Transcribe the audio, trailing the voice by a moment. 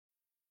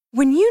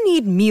When you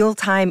need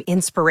mealtime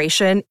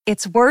inspiration,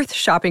 it's worth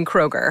shopping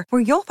Kroger,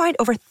 where you'll find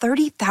over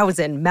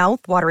 30,000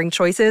 mouth-watering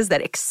choices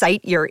that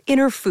excite your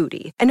inner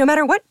foodie. And no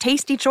matter what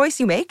tasty choice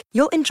you make,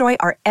 you'll enjoy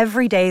our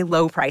everyday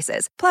low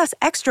prices, plus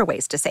extra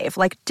ways to save,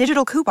 like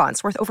digital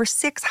coupons worth over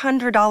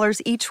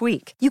 $600 each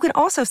week. You can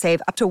also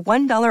save up to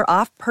 $1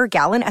 off per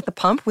gallon at the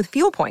pump with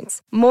fuel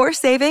points. More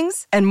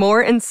savings and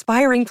more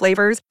inspiring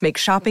flavors make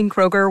shopping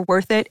Kroger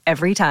worth it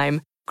every time.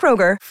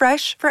 Kroger,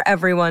 fresh for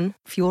everyone.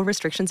 Fuel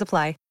restrictions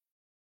apply.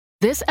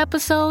 This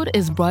episode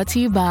is brought to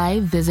you by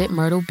Visit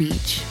Myrtle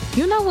Beach.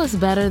 You know what's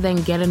better than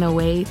getting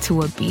away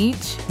to a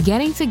beach?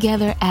 Getting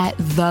together at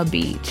the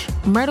beach.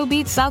 Myrtle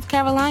Beach, South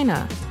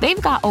Carolina.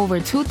 They've got over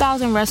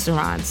 2,000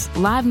 restaurants,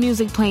 live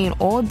music playing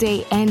all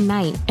day and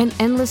night, and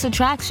endless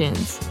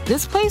attractions.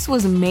 This place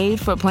was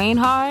made for playing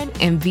hard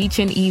and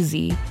beaching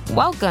easy.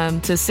 Welcome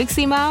to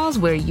 60 Miles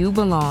where you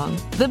belong.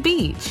 The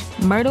beach.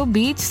 Myrtle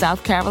Beach,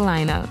 South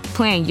Carolina.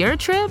 Plan your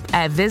trip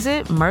at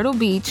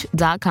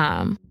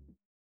visitmyrtlebeach.com.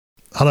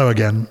 Hello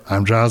again,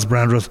 I'm Giles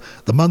Brandreth.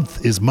 The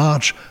month is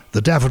March,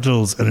 the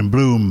daffodils are in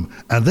bloom,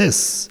 and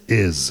this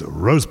is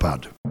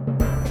Rosebud.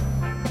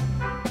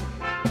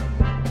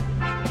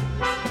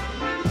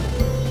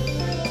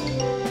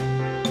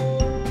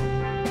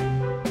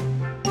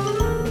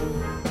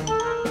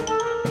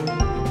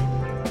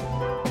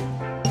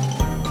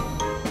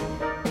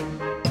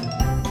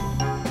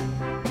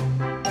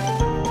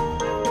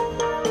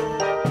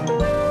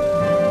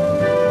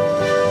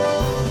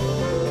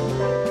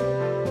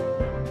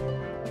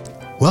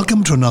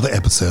 Welcome to another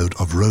episode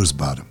of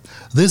Rosebud.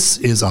 This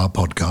is our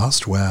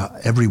podcast where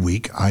every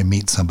week I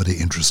meet somebody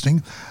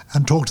interesting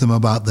and talk to them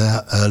about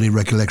their early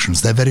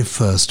recollections, their very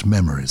first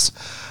memories.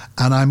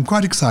 And I'm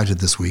quite excited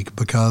this week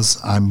because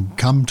I'm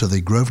come to the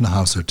Grosvenor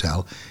House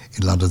Hotel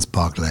in London's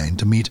Park Lane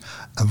to meet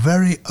a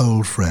very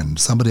old friend,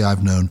 somebody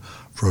I've known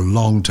for a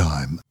long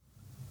time.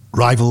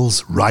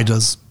 Rivals,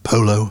 Riders,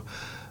 Polo.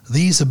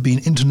 These have been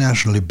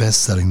internationally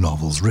best-selling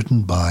novels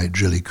written by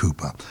Jilly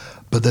Cooper.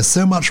 But there's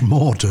so much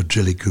more to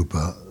Jilly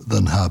Cooper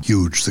than her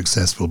huge,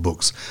 successful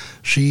books.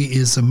 She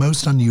is a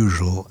most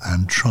unusual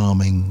and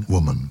charming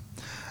woman,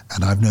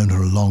 and I've known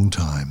her a long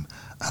time,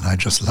 and I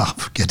just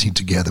love getting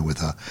together with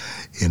her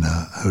in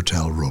a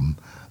hotel room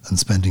and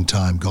spending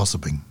time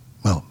gossiping.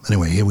 Well,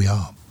 anyway, here we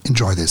are.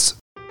 Enjoy this.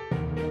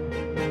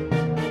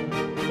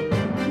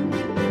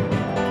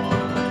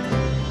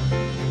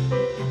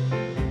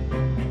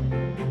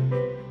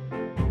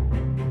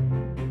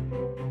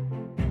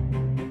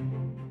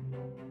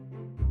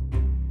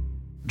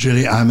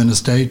 Jilly, I'm in a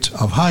state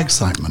of high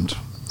excitement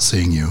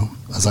seeing you,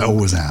 as I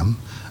always am,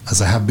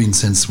 as I have been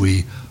since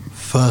we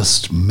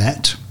first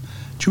met.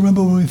 Do you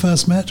remember when we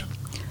first met?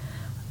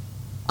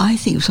 I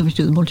think it was something to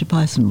do with Monty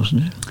Python,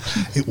 wasn't it?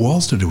 It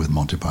was to do with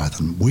Monty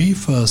Python. We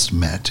first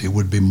met, it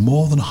would be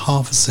more than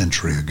half a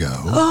century ago.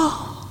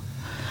 Oh,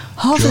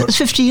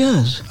 50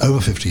 years.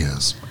 Over 50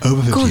 years.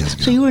 Over 50 years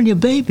ago. So you were only a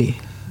baby.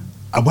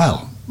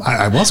 Well,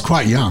 I was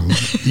quite young.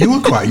 You were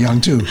quite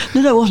young too.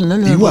 No, I wasn't. No,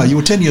 you were. You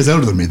were 10 years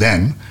older than me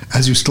then,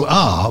 as you still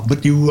are,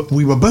 but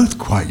we were both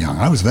quite young.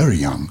 I was very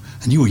young,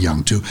 and you were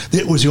young too.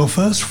 It was your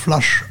first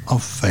flush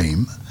of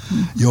fame,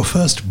 your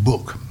first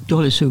book.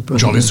 Jolly Super.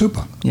 Jolly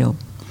Super. Yep.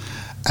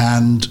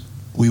 And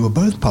we were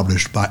both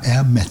published by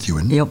Eyre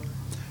Methuen. Yep. Do you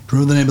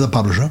remember the name of the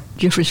publisher?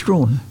 Geoffrey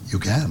Strawn. You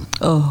can.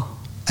 Oh.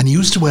 And he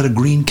used to wear a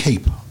green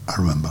cape, I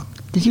remember.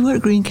 Did he wear a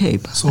green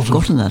cape? I've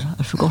forgotten that.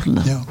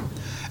 Yeah.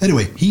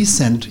 Anyway, he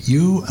sent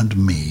you and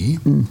me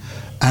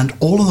and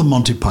all of the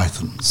Monty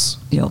Pythons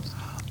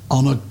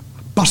on a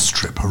bus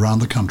trip around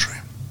the country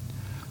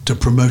to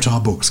promote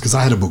our books, because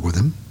I had a book with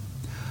him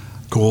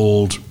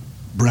called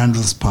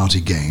Brandreth's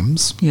Party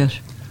Games. Yes.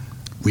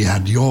 We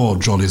had your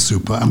Jolly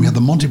Super, and we had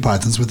the Monty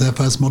Pythons with their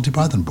first Monty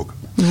Python book.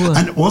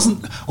 And it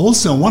wasn't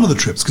also on one of the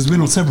trips, because we've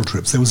been on several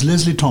trips, there was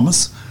Leslie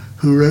Thomas,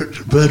 who wrote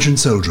Virgin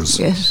Soldiers.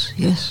 Yes.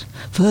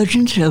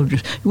 Virgin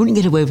Soldiers. You wouldn't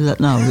get away with that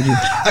now, would you?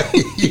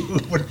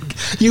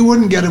 You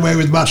wouldn't get away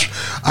with much.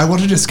 I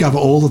want to discover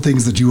all the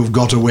things that you have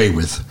got away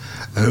with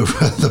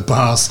over the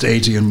past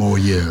 80 and more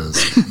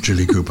years,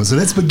 Jilly Cooper. So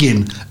let's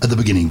begin at the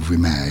beginning, if we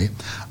may.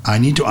 I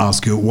need to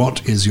ask you,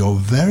 what is your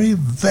very,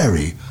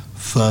 very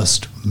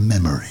first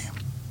memory?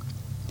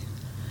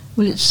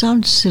 Well, it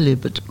sounds silly,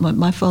 but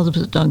my father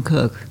was at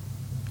Dunkirk,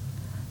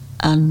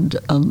 and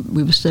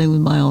we were staying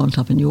with my aunt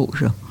up in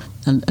Yorkshire.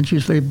 And she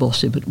was very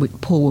bossy, but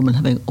poor woman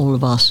having all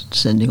of us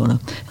descending on her.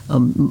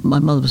 My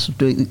mother was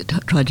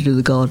tried to do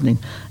the gardening,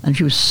 and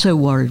she was so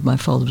worried my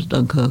father was at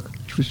Dunkirk.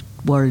 She was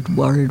worried.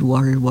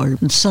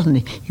 And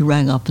suddenly he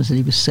rang up and said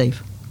he was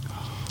safe.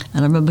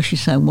 And I remember she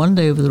sang One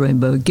Day Over the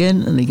Rainbow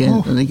again and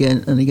again and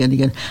again and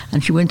again.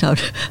 And she went out,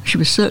 she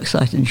was so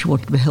excited and she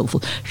wanted to be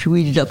helpful. She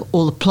weeded up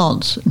all the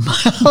plants in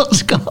my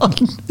aunt's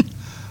garden.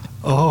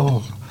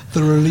 Oh,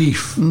 the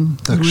relief,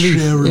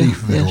 sheer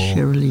relief. Yes,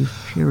 sheer relief.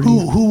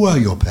 Who were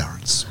your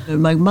parents?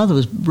 My mother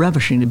was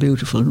ravishingly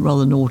beautiful and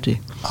rather naughty.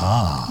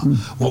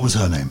 What was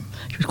her name?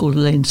 She was called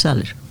Elaine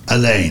Sallet.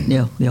 Elaine?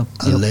 Yeah.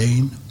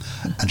 Elaine,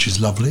 and she's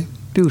lovely?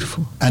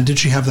 Beautiful. And did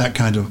she have that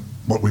kind of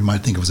what we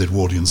might think of as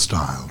Edwardian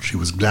style. She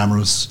was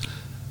glamorous.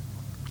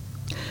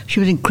 She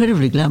was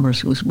incredibly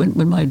glamorous. It was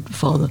when my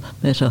father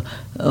met her,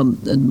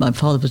 and my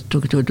father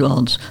took her to a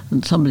dance,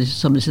 and somebody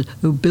said,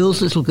 "Oh,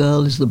 Bill's little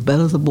girl is the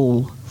belle of the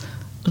ball."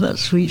 And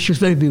that's sweet. She was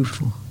very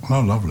beautiful.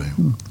 Oh, lovely.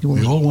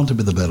 We all want to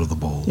be the belle of the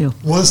ball. Yeah.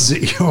 Was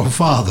it your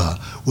father?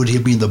 Would he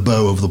have been the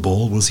beau of the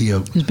ball? Was he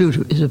a... He's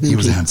beautiful. He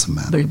was a handsome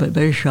man.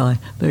 Very shy,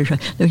 very shy.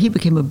 No, he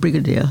became a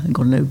brigadier and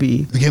got an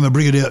OBE. Became a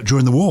brigadier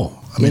during the war.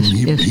 Yes.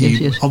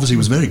 He obviously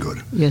was very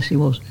good. Yes, he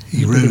was.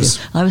 He rose.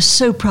 I was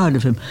so proud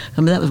of him.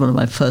 I mean, that was one of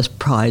my first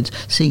prides,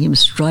 seeing him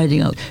striding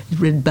out, his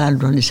red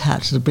band around his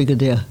hat as a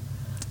brigadier.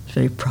 I was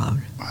very proud.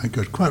 Very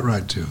good. Quite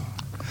right, too.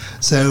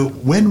 So,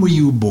 when were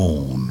you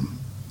born?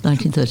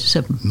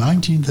 1937.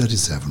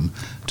 1937,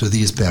 to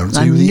these parents.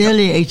 I'm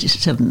nearly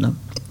 87 now.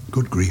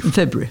 Good grief. In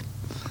February.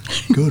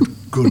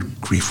 Good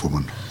grief,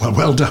 woman.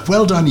 Well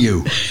done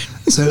you.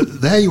 So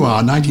there you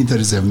are,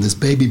 1937, this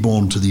baby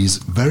born to these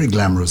very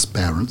glamorous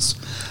parents.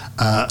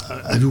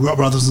 Have you got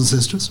brothers and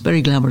sisters?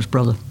 Very glamorous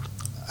brother.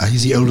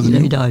 Is he older than you?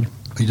 He died.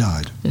 He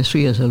died? Yes,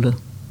 3 years older.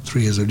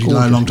 3 years older. Did he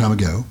die a long time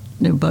ago?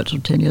 No, about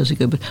 10 years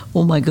ago, but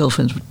all my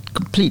girlfriends were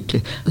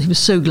completely... He was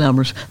so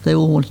glamorous, they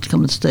all wanted to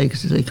come and stay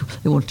because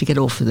they wanted to get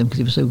off with him because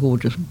he was so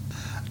gorgeous.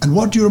 And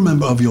what do you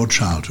remember of your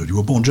childhood? You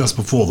were born just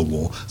before the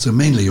war, so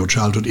mainly your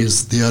childhood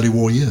is the early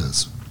war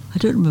years. I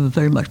don't remember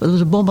very much, but there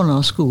was a bomb on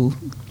our school,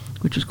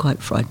 which was quite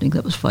frightening.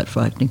 That was quite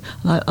frightening.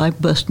 And I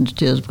burst into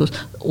tears because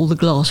all the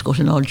glass got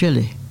in our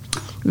jelly.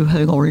 We were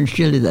having orange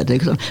jelly that day.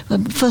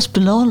 First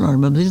banana, I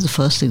remember. These are the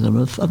first things I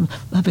remember.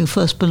 Having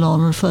first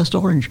banana and first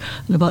orange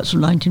in about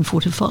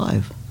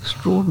 1945.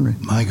 Extraordinary.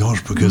 My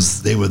gosh,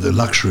 because they were the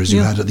luxuries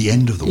you had at the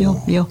end of the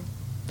war. Yeah,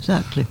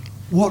 exactly.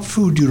 What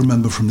food do you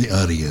remember from the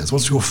early years?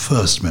 What's your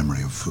first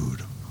memory of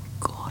food?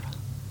 God,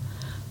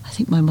 I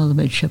think my mother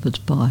made shepherd's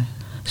pie.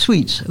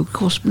 Sweets, of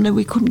course. No,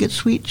 we couldn't get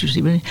sweets, you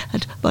see. We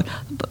had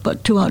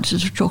about 2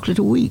 ounces of chocolate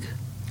a week.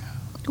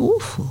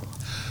 Awful.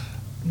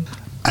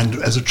 And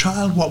as a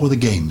child, what were the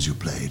games you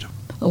played?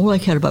 All I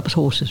cared about was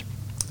horses.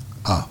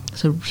 Ah.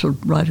 So sort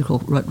of riding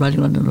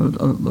around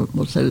on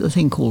what's the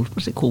thing called?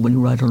 What's it called when you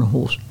ride on a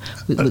horse?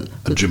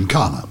 A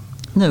gymkhana?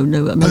 No.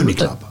 Pony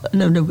club?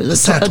 No,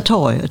 a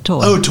toy.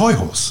 Oh, a toy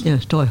horse?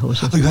 Yes, toy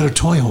horse. Oh, you had a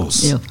toy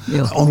horse?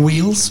 Yeah. On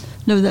wheels?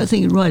 No, that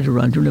thing you ride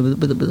around, you know,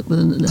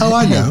 with Oh,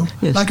 I know.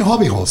 Yes. Like a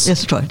hobby horse.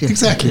 Yes, that's right. Yes,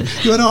 exactly.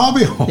 Yes. You had a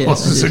hobby horse.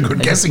 Yes, It's a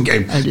good guessing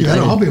game. You had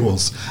a hobby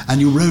horse.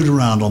 And you rode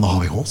around on the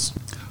hobby horse.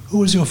 Who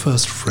was your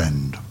first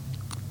friend?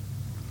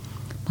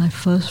 My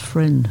first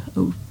friend?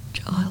 Oh,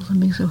 Giles,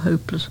 I'm being so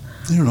hopeless.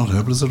 You're not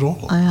hopeless at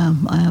all. I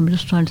am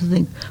just trying to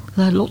think. Because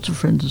I had lots of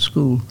friends at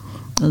school.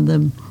 And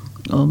then...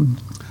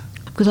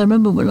 because I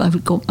remember when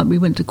we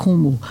went to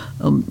Cornwall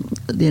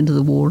at the end of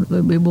the war,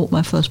 we bought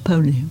my first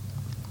pony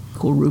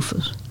called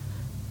Rufus.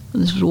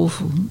 And this was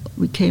awful.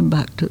 We came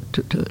back to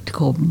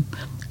Cobham,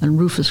 and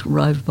Rufus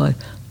arrived by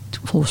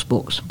horse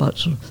box about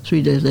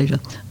 3 days later.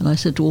 And I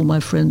said to all my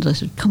friends, I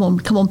said, come on,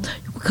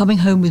 you're coming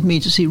home with me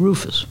to see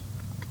Rufus.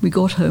 We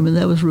got home, and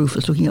there was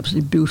Rufus, looking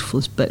absolutely beautiful,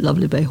 this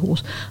lovely bay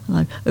horse. And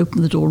I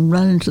opened the door and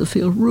ran into the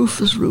field,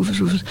 Rufus,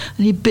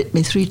 and he bit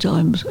me 3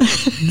 times.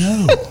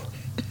 No.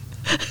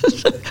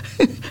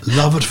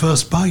 Love at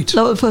first bite.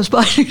 Love at first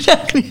bite,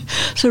 exactly.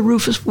 So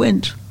Rufus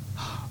went.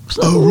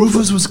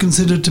 Rufus was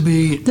considered to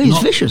be... No, he's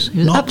vicious.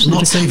 He was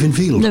not safe in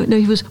field. No,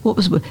 he was, what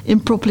was the word?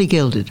 Improperly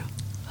gelded.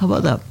 How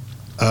about that?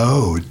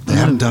 Oh, they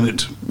hadn't done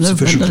it sufficiently. No,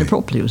 they hadn't done it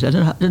properly.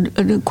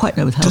 I don't quite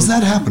know how. Does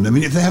that happen? I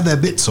mean, if they have their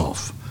bits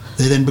off,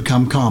 they then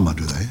become calmer,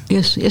 do they?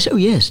 Yes, oh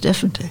yes,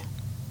 definitely.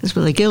 That's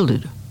where they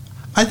gelded.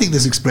 I think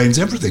this explains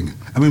everything.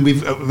 I mean,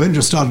 we've only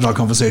just started our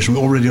conversation,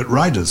 we're already at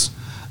riders.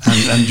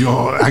 And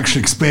you're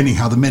actually explaining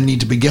how the men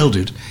need to be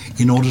gelded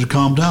in order to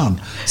calm down.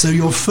 So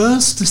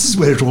this is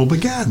where it all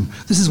began.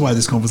 This is why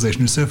this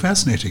conversation is so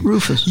fascinating.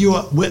 Rufus. We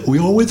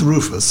were with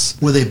Rufus.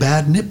 Were they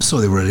bad nips or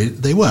they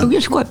weren't? Oh,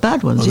 yes, quite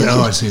bad ones. Yes,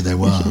 I see, they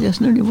were.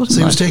 Yes, no, it wasn't. So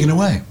he was taken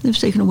away? He was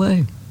taken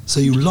away. So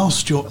you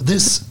lost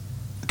this,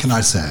 can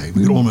I say,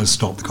 we could almost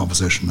stop the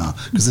conversation now,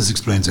 because this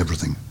explains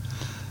everything.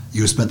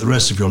 You spent the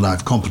rest of your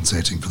life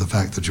compensating for the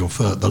fact that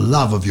the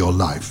love of your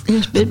life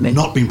had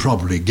not been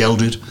properly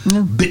gelded,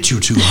 bit you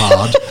too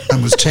hard,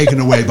 and was taken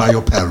away by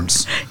your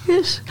parents.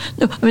 Yes.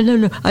 No.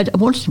 I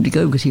wanted him to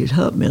go because he had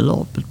hurt me a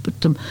lot,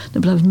 but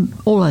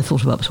all I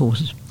thought about was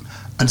horses.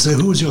 And so,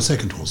 who was your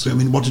second horse? I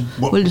mean, what?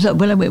 Well,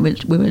 when we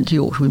went to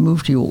Yorkshire, we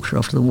moved to Yorkshire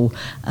after the war,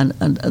 and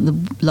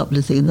the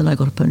lovely thing, and then I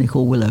got a pony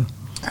called Willow,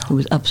 who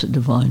was absolutely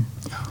divine.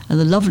 And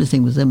the lovely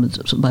thing with them,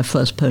 my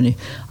first pony,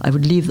 I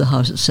would leave the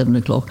house at 7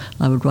 o'clock,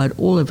 and I would ride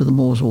all over the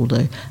moors all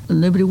day, and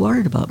nobody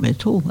worried about me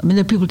at all. I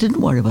mean, people didn't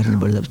worry about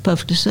anybody. That was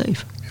perfectly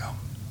safe. Yeah.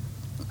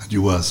 And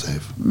you were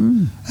safe.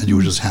 And you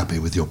were just happy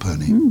with your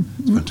pony.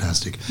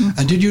 Fantastic.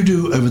 And did you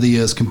do, over the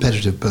years,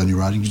 competitive pony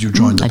riding? Did you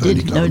join the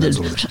pony club? No, it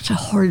was such a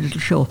horrid little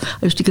show.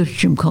 I used to go to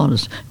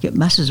gymkhanas, get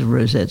masses of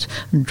rosettes,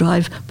 and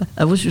drive.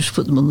 I always just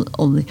put them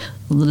on the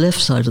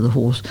left side of the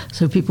horse,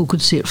 so people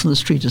could see it from the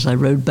street as I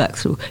rode back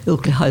through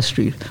Ilkley High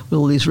Street with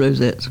all these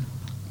rosettes.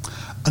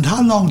 And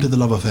how long did the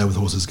love affair with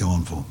horses go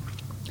on for?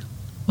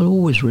 Well,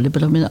 always really,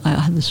 but I mean, I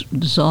had this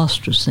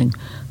disastrous thing.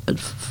 At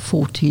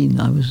 14,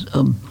 I was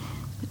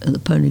at the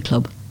pony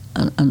club,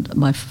 and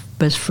my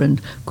best friend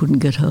couldn't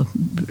get her,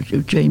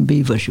 Jane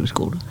Beaver she was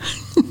called.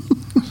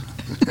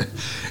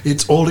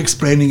 It's all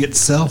explaining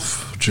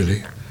itself,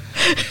 Jilly.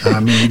 I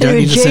mean, you don't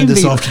need to send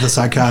this off to the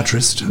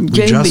psychiatrist.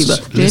 Jane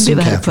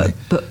Beaver had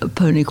a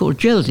pony called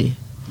Jilly.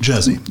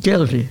 Jersey.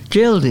 Jilly.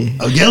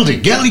 Oh,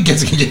 Gelding. Gelding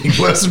gets getting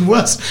worse and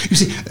worse. You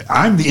see,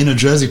 I'm the inner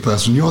Jersey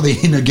person. You're the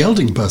inner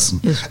Gelding person.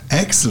 Yes.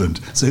 Excellent.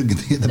 So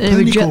the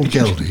pony called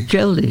Geldy.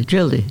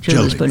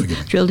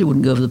 Geldy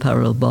wouldn't go over the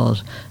parallel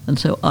bars. And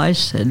so I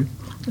said,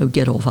 oh,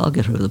 get off, I'll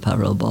get over the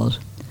parallel bars.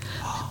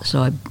 So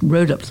I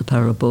rode up to the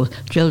parallel bars.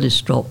 Geldy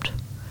stopped.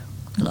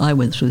 And I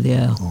went through the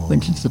air,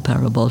 went into the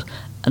parallel bars,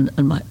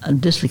 and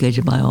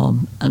dislocated my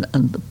arm, and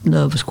the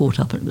nerve was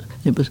caught up.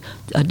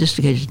 I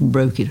dislocated and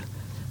broke it.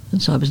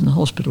 And so I was in the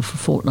hospital for a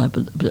fortnight,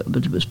 but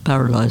it was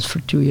paralysed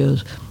for 2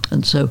 years.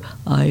 And so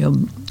I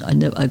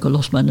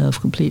lost my nerve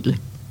completely.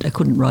 I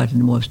couldn't ride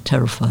anymore. I was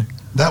terrified.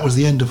 That was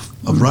the end of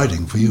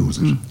riding for you, was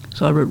it?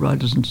 So I wrote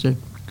Riders instead.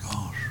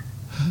 Gosh.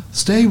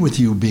 Stay with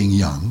you being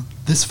young.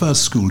 This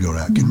first school you're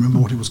at, can you remember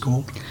what it was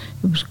called?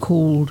 It was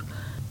called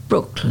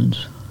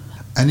Brooklands.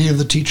 Any of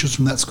the teachers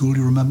from that school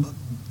you remember?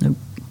 No.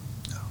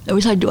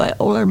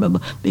 All I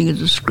remember being a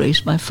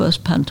disgrace. My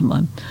first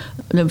pantomime.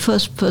 No,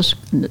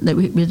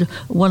 we did a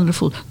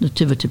wonderful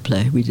nativity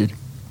play. We did,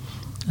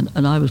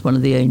 and I was one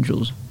of the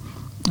angels,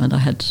 and I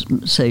had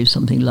to say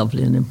something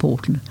lovely and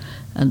important,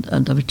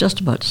 and I was just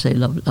about to say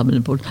lovely and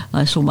important.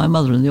 And I saw my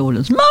mother in the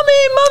audience. Mummy,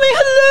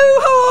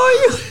 hello, how are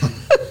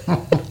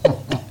you?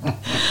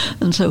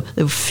 And so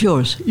they were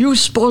furious. You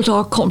spoilt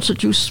our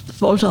concert. You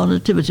spoilt our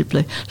nativity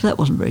play. So that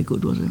wasn't very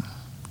good, was it?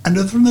 And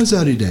from those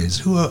early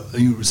days,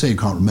 you say you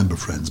can't remember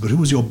friends, but who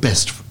was your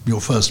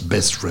first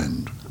best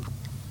friend?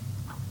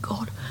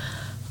 God,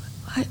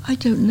 I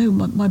don't know.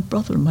 My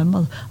brother and my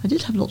mother. I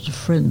did have lots of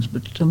friends,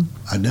 but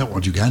I know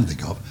what you can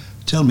think of.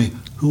 Tell me,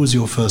 who was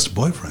your first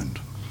boyfriend?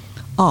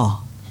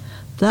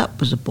 That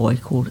was a boy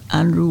called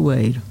Andrew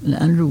Wade, and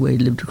Andrew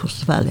Wade lived across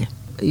the valley.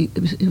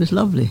 He was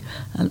lovely,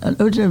 and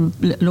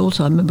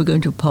also I remember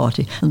going to a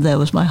party, and there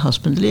was my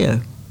husband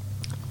Leo.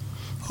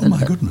 Oh,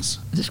 my goodness.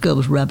 This girl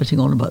was rabbiting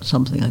on about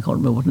something, I can't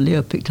remember what, and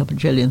Leo picked up a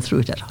jelly and threw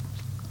it at her.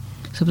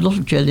 So there was a lot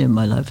of jelly in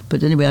my life.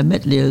 But anyway, I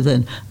met Leo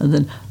then, and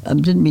then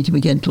didn't meet him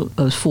again until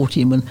I was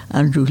 14 when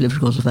Andrew, who lived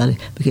across the valley,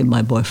 became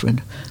my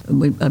boyfriend.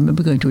 And I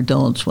remember going to a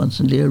dance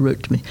once, and Leo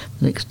wrote to me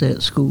the next day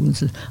at school and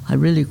said, I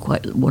really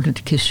quite wanted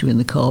to kiss you in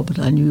the car, but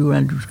I knew you were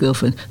Andrew's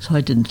girlfriend, so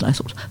I didn't. And I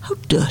thought, how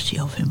dirty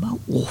of him, how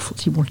awful.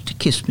 He wanted to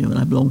kiss me when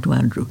I belonged to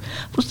Andrew.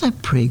 Was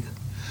that prig?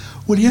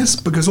 Well, yes,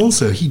 because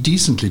also he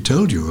decently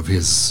told you of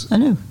his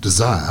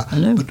desire,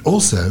 but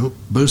also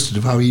boasted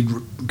of how he'd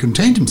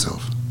contained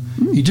himself.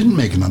 He didn't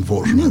make an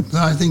unfortunate.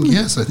 I think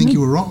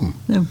you were wrong.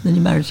 No, then he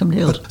married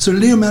somebody else. So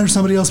Leo married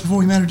somebody else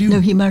before he married you?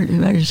 No, he married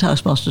his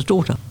housemaster's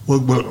daughter.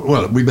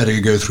 Well, we better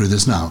go through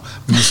this now.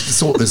 We must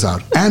sort this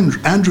out.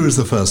 Andrew is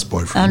the first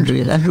boyfriend.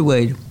 Andrew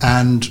Wade.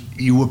 And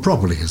you were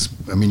properly his.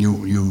 I mean,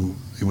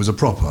 it was a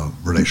proper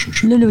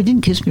relationship. No, he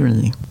didn't kiss me or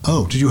anything.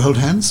 Oh, did you hold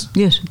hands?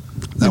 Yes.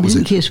 That was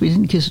it. We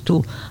didn't kiss at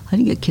all. I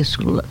didn't get kissed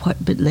quite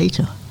a bit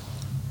later.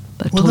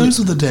 Well, those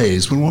are the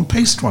days when one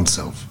paced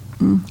oneself.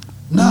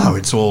 Now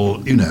it's all,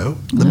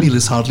 the meal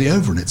is hardly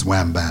over and it's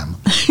wham bam.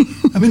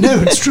 I mean,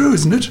 no, it's true,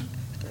 isn't it?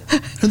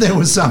 There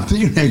was something,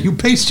 you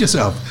paced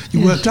yourself.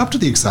 You worked up to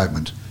the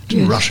excitement.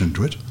 Didn't rush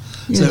into it.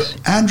 Yes. So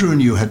Andrew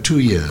and you had 2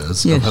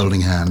 years of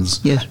holding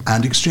hands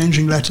and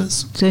exchanging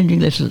letters? Exchanging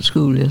letters at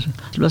school, yes.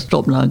 Let's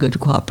stop now and go to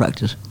choir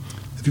practice.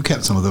 Have you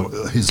kept some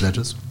of his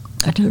letters?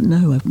 I don't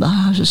know. My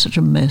house is such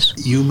a mess.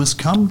 You must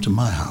come to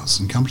my house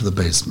and come to the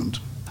basement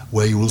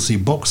where you will see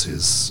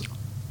boxes.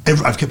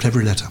 I've kept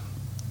every letter.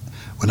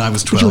 When I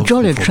was 12, but you're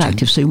jolly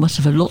attractive, so you must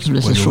have had lots of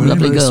letters from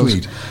lovely girls.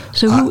 Sweet.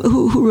 So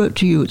who wrote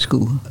to you at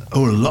school?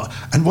 Oh, a lot.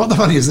 And what the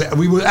funny is that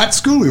we were at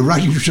school. We were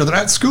writing to each other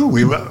at school.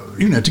 We were,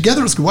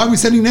 together at school. Why were we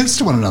sending notes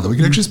to one another? We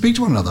could actually speak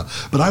to one another.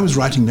 But I was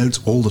writing notes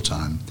all the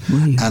time.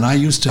 And I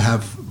used to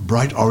have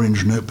bright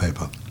orange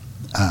notepaper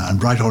and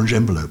bright orange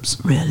envelopes.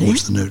 Really?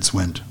 Which the notes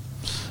went.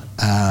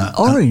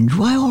 Orange?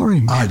 Why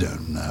orange? I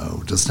don't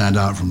know. To stand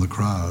out from the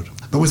crowd.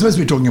 But we're supposed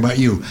to be talking about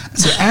you.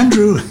 So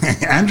Andrew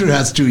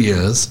has 2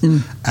 years,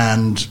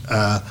 and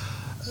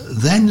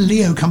then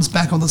Leo comes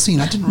back on the scene.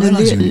 I didn't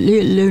realise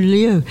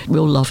Leo, we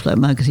all laughed like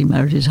mad because he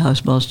married his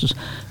housemaster's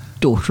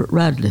daughter at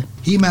Radley.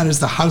 He marries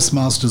the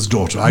housemaster's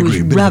daughter, I agree.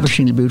 She was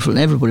ravishingly beautiful,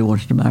 and everybody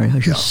wanted to marry her.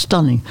 She was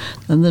stunning.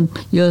 And then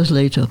years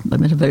later, I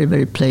met a very,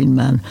 very plain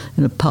man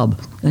in a pub,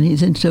 and he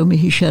then told me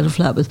he shared a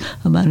flat with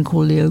a man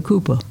called Leo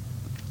Cooper.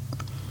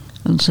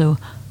 And so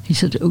he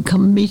said,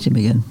 come and meet him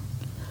again.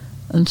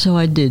 And so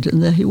I did,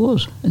 and there he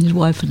was. And his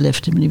wife had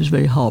left him, and he was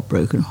very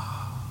heartbroken.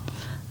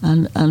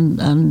 And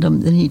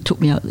then he took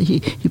me out. He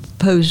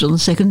proposed on the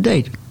second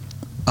date.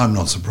 I'm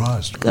not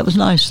surprised. That was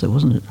nice, though,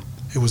 wasn't it?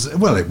 It was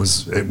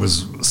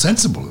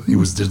sensible. He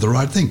did the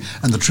right thing.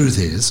 And the truth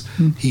is,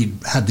 he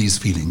had these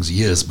feelings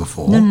years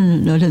before.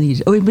 No, I don't think he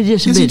did. Oh, but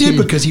yes, he did,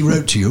 because he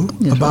wrote to you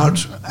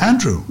about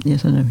Andrew.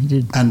 Yes, I know, he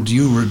did. And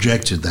you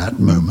rejected that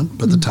moment,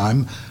 but at the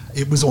time,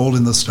 it was all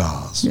in the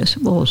stars. Yes,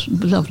 it was.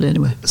 It was lovely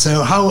anyway.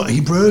 So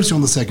he proposed you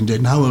on the second date,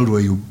 and how old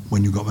were you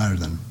when you got married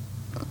then?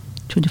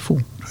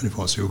 24.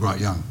 24, so you were quite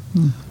young.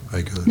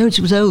 Very good. No, it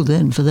was old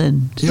then, for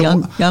then.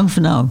 Young for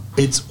now.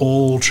 It's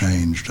all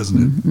changed,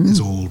 doesn't it? It's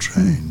all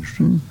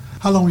changed.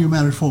 How long were you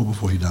married for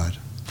before he died?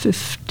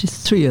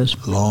 53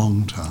 years.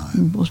 Long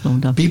time. It was a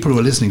long time. People who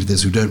are listening to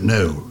this who don't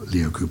know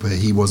Leo Cooper,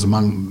 he was,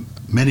 among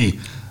many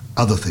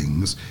other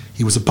things,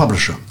 he was a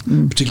publisher,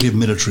 particularly of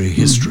military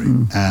history,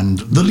 and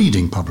the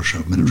leading publisher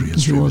of military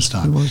history of his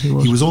time. He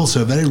was. He was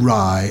also very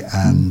wry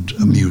and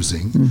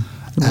amusing,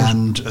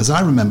 and, as I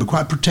remember,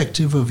 quite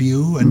protective of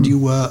you, and you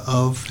were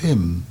of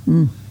him.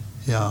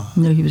 Yeah.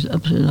 No, he was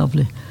absolutely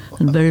lovely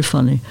and very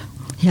funny.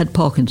 He had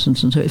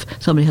Parkinson's, and so if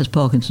somebody has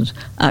Parkinson's,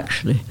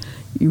 actually,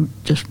 you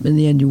just, in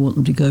the end, you want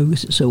them to go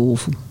because it's so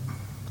awful.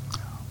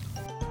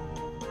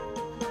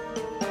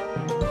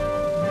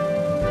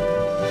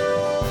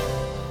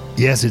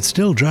 Yes, it's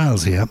still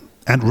Giles here,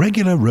 and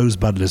regular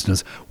Rosebud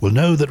listeners will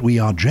know that we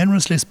are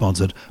generously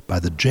sponsored by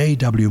the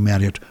J.W.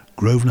 Marriott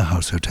Grosvenor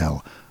House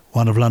Hotel,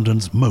 one of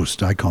London's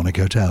most iconic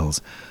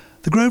hotels.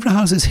 The Grosvenor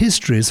House's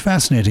history is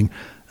fascinating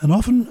and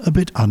often a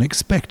bit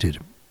unexpected.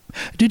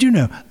 Did you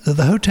know that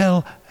the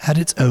hotel had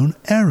its own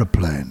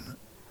aeroplane,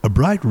 a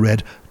bright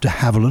red de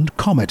Havilland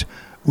Comet,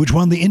 which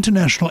won the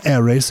International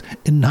Air Race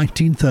in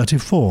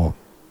 1934?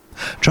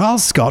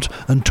 Charles Scott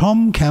and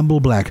Tom Campbell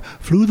Black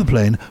flew the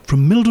plane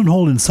from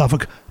Mildenhall in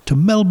Suffolk to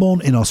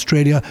Melbourne in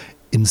Australia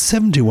in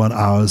 71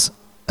 hours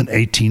and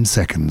 18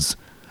 seconds.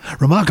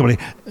 Remarkably,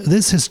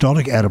 this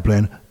historic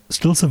aeroplane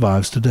still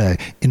survives today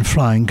in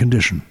flying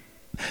condition.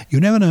 You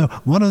never know,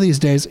 one of these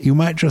days you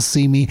might just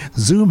see me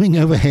zooming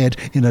overhead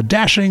in a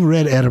dashing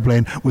red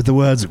aeroplane with the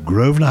words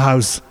Grosvenor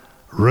House,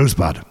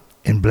 Rosebud,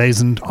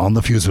 emblazoned on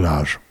the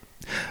fuselage.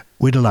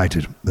 We're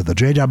delighted that the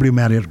J.W.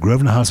 Marriott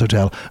Grosvenor House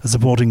Hotel is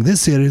supporting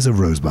this series of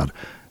Rosebud.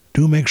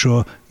 Do make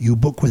sure you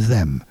book with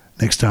them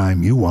next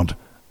time you want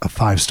a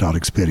 5-star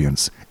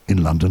experience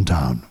in London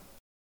town.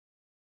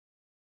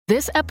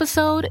 This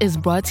episode is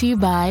brought to you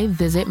by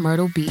Visit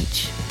Myrtle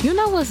Beach. You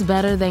know what's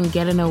better than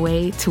getting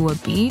away to a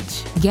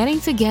beach? Getting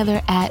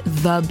together at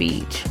the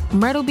beach.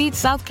 Myrtle Beach,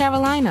 South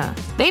Carolina.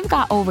 They've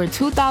got over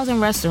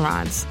 2,000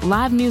 restaurants,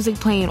 live music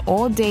playing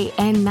all day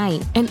and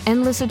night, and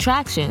endless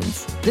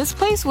attractions. This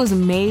place was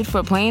made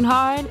for playing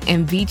hard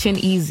and beaching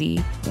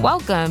easy.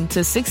 Welcome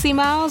to 60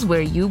 miles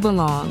where you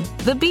belong.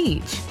 The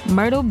beach.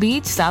 Myrtle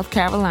Beach, South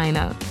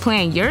Carolina.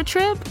 Plan your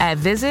trip at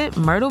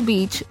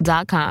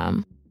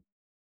visitmyrtlebeach.com.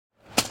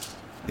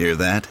 Hear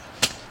that?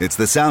 It's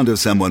the sound of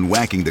someone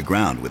whacking the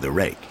ground with a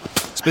rake.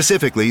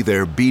 Specifically,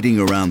 they're beating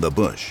around the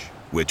bush,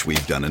 which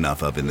we've done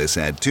enough of in this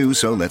ad too,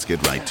 so let's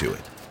get right to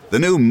it. The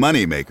new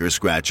Moneymaker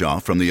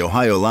scratch-off from the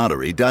Ohio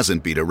Lottery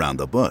doesn't beat around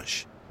the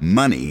bush.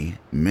 Money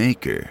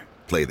Maker.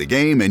 Play the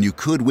game and you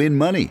could win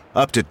money,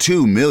 up to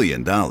 $2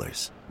 million.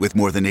 With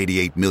more than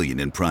 $88 million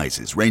in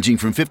prizes, ranging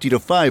from $50 to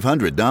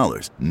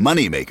 $500,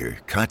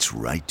 Moneymaker cuts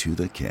right to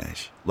the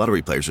cash.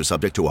 Lottery players are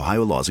subject to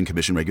Ohio laws and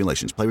commission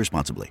regulations. Play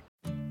responsibly.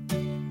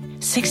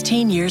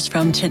 16 years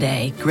from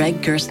today,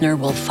 Greg Gerstner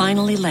will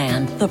finally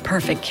land the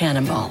perfect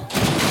cannonball.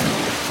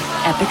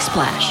 Epic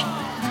splash.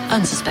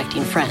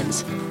 Unsuspecting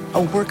friends.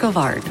 A work of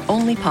art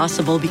only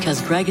possible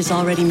because Greg is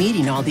already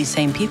meeting all these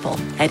same people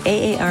at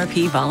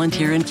AARP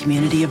volunteer and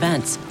community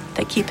events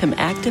that keep him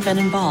active and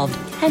involved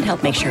and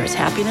help make sure his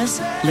happiness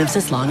lives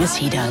as long as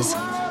he does.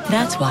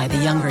 That's why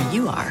the younger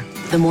you are,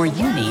 the more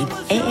you need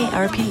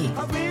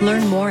AARP.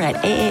 Learn more at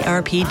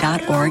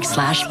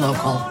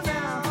aarp.org/local.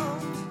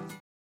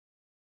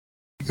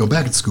 You're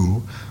back at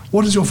school.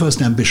 What is your first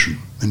ambition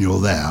when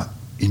you're there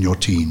in your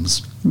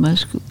teens? My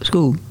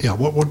school. Yeah,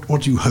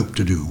 what do you hope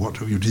to do?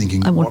 What are you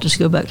thinking? I want to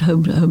go back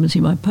home and see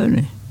my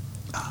pony.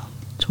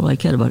 That's all I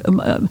cared about.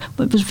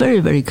 But it was very,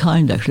 very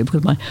kind, actually,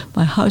 because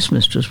my house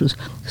mistress was,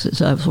 because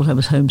I thought I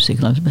was homesick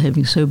and I was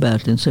behaving so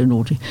badly and so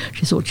naughty.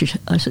 She thought,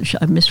 I said,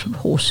 I missed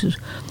horses.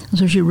 And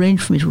so she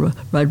arranged for me to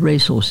ride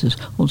racehorses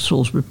on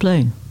Salisbury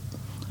Plain.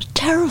 I was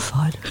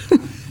terrified.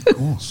 Of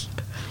course.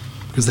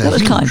 Because they're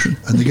huge, kind.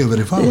 And they go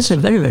very fast. Yes, they're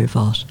very, very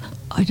fast.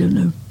 I don't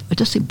know. I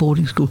just think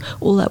boarding school,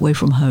 all that way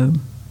from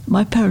home.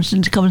 My parents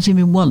didn't come and see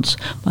me once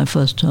my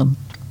first term.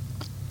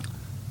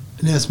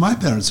 Yes, my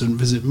parents didn't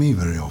visit me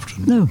very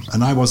often. No.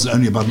 And I was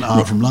only about an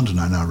hour from London,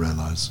 I now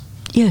realise.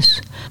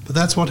 Yes. But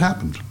that's what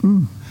happened.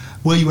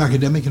 Were you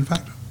academic, in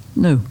fact?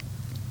 No.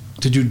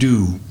 Did you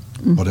do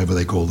whatever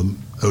they call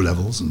them,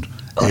 O-levels and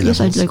A-levels?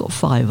 Yes, I got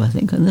 5, I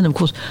think. And then, of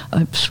course,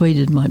 I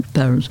persuaded my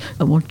parents.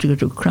 I wanted to go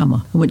to a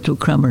crammer. I went to a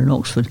crammer in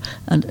Oxford,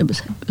 and it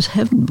was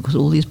heaven because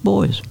of all these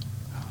boys.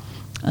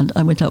 And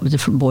I went out with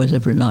different boys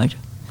every night.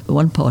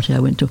 One party I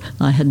went to,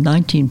 and I had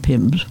 19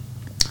 Pims.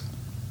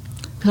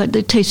 Because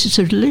they tasted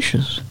so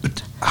delicious.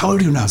 But how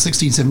old are you now,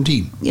 16,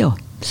 17? Yeah.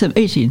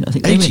 18, I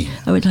think. 18?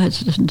 I had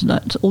to listen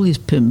to all these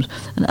hymns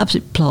and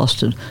absolutely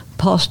plastered,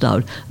 passed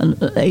out, and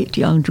 8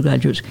 young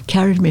undergraduates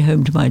carried me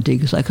home to my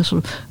dig. It's like a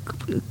sort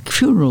of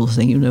funeral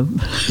thing, you know.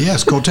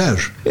 Yes,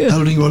 cortege,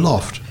 holding you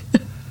aloft.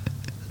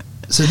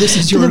 So this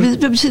is your... But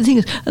the thing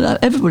is,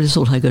 everybody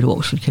thought I'd go to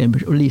Oxford,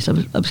 Cambridge, or at least I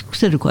was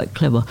considered quite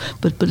clever.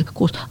 But of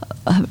course,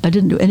 I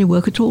didn't do any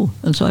work at all,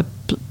 and so I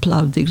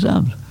ploughed the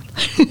exams.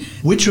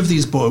 Which of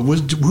these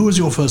boys... Who was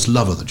your first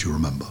lover that you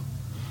remember?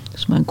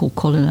 This man called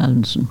Colin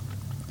Allenson.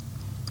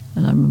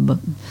 And I remember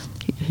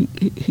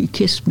he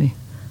kissed me.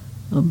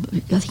 I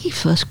think he's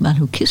the first man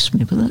who kissed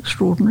me, wasn't that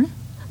extraordinary?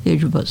 At the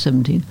age of about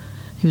 17.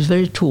 He was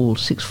very tall,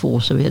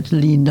 6'4", so he had to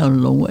lean down a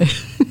long way.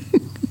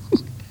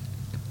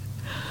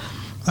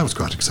 That was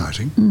quite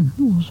exciting.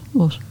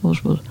 Was.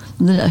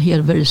 And then he had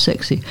a very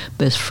sexy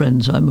best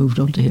friend, so I moved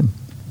on to him.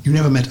 You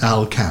never met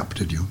Al Capp,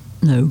 did you?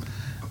 No.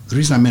 The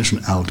reason I mention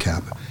Al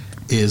Capp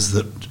is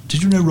that,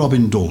 did you know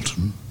Robin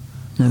Dalton?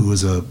 No.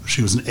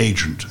 She was an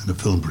agent and a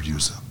film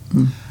producer.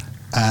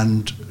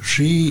 And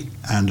she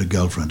and a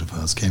girlfriend of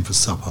hers came for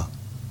supper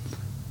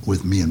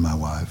with me and my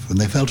wife, and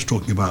they fell to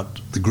talking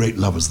about the great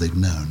lovers they'd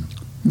known.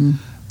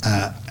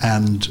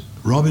 And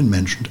Robin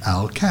mentioned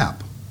Al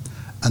Capp.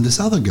 And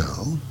this other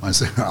girl, I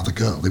say other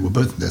girl, they were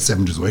both in their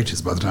 70s or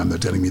 80s by the time they're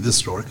telling me this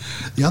story.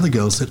 The other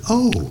girl said,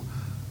 "Oh,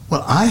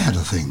 well, I had a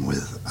thing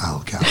with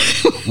Al Capp.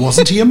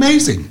 Wasn't he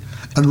amazing?"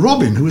 And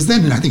Robin, who was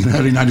then, I think, in the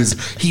early 90s,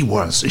 she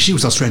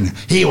was Australian,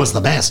 he was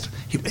the best.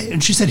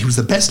 And she said he was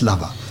the best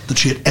lover that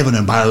she had ever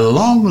known by a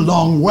long,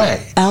 long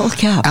way. Al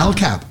Capp. Al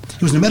Capp.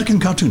 He was an American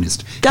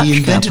cartoonist. Dutch he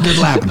invented Capp.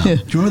 Little Abner. Do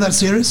you remember that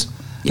series?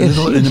 Yes.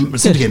 In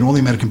syndicated in all the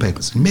American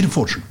papers. He made a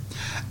fortune.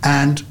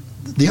 And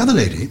the other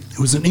lady,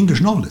 who was an English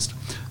novelist,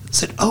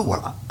 said, "Oh,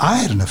 well, I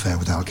had an affair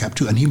with Al Capp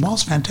too, and he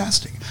was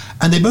fantastic."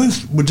 And they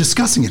both were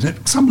discussing it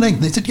at some length.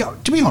 And they said, "Yeah,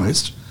 to be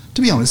honest,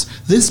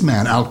 this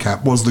man, Al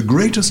Capp, was the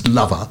greatest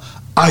lover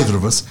either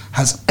of us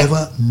has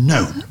ever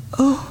known."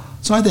 Oh.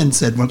 So I then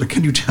said, "Well,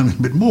 can you tell me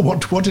a bit more?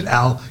 What did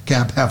Al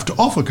Capp have to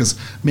offer? Because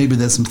maybe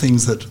there's some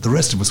things that the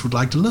rest of us would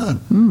like to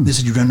learn." They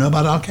said, "You don't know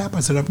about Al Capp?"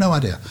 I said, "I've no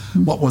idea."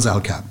 "What was Al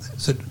Capp?" They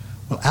said,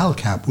 "Well, Al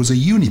Capp was a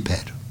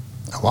uniped."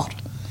 "A what?"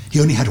 "He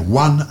only had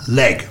one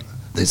leg,"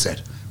 they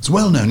said. "It's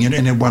well known, he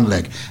only had one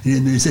leg."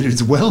 And they said,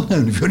 "It's well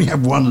known if you only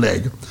have one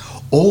leg,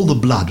 all the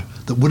blood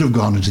that would have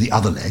gone into the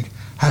other leg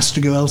has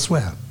to go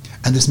elsewhere.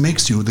 And this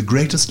makes you the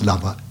greatest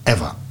lover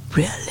ever."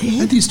 Really?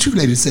 And these two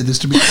ladies said this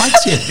to me quite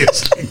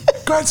seriously.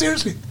 Quite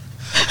seriously.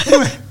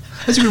 Anyway,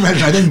 as you can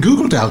imagine, I then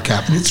Googled Al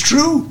Capp, and it's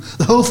true.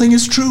 The whole thing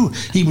is true.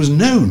 He was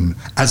known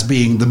as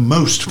being the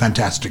most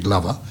fantastic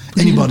lover.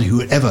 Anybody who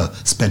had ever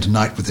spent a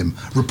night with him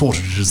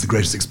reported it as the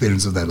greatest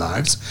experience of their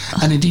lives.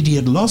 And indeed, he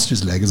had lost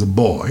his leg as a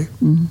boy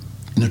in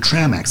a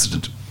tram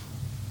accident.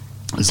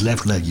 His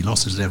left leg, he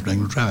lost his left leg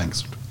in a tram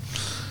accident.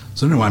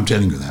 So I don't know why I'm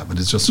telling you that, but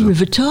it's just...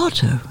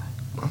 Rivitato.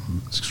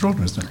 It's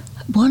extraordinary, isn't it?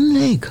 One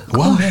leg.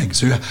 One Gosh. leg.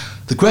 So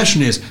the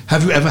question is,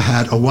 have you ever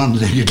had a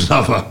one-legged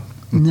lover?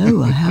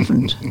 No, I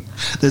haven't.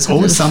 There's I've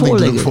always had a something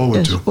to look four-legged- forward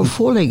yes, to. Or a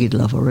four-legged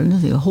lover or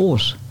anything, a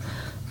horse.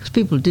 Because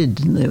people did,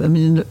 didn't they? I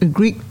mean, in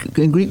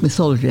Greek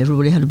mythology,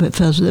 everybody had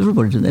affairs with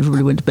everybody, didn't they?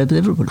 Everybody went to bed with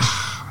everybody.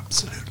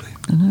 Absolutely.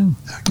 I know.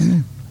 Okay. I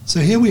know. So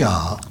here we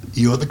are.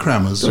 You're at the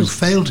Crammers. You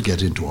failed to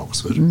get into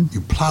Oxford.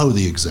 You plough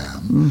the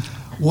exam.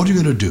 What are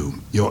you going to do?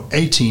 You're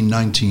 18,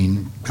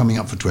 19, coming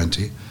up for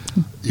 20.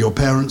 Your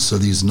parents are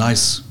these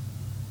nice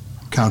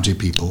county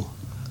people.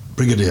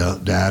 Brigadier,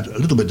 Dad, a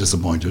little bit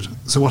disappointed.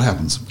 So what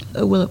happens?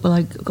 Well,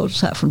 I got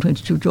sacked from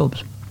 22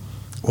 jobs.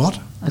 What?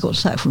 I got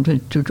sacked from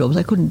 22 jobs.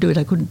 I couldn't do it.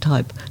 I couldn't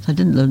type. I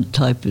didn't learn to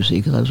type, you see,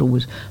 because I was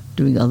always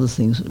doing other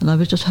things. And I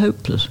was just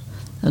hopeless.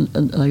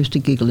 And I used to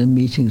giggle in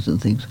meetings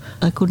and things.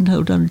 I couldn't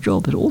hold down a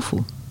job. It was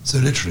awful. So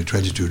literally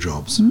 22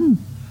 jobs.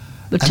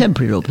 But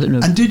temporary jobs. You know.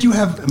 And did you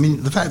have, I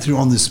mean, the fact that you're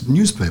on this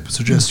newspaper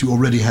suggests you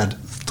already had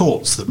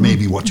thoughts that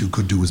maybe what you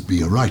could do was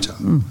be a writer.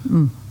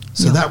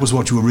 So that was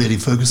what you were really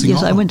focusing on?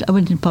 Yes, I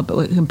went in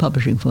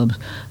publishing firms.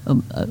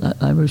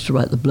 I used to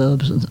write the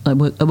blurbs. And I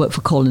worked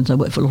for Collins. I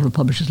worked for a lot of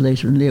publishers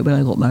later. And Leo, when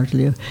I got married to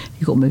Leo,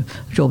 he got me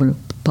a job in a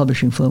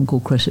publishing firm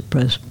called Cresset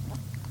Press.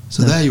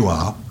 So there you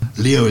are.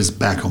 Leo is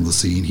back on the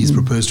scene. He's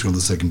proposed to you on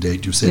the second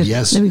date. You said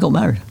yes. Then we got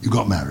married. You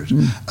got married.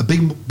 A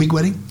big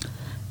wedding?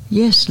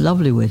 Yes,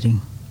 lovely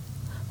wedding.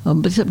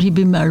 But except he'd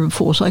been married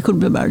before, so I couldn't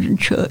be married in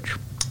church.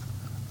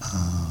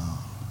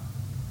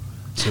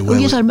 So Oh,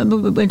 yes, I remember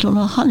we went on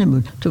our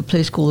honeymoon to a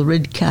place called the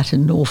Red Cat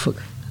in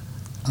Norfolk.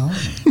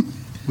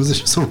 Was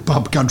it a sort of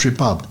pub, country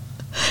pub?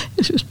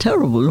 Yes, it was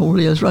terrible. And all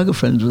Leo's rugger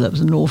friends, that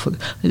was in Norfolk.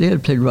 Leo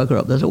had played rugger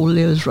up there. So all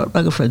Leo's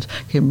rugger friends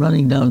came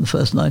running down the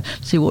first night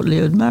to see what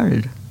Leo had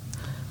married.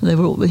 And they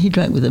were he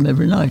drank with them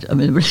every night. I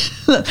mean, we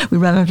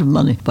ran out of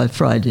money by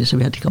Friday, so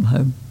we had to come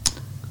home.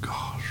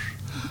 Gosh.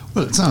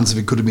 Well, it sounds as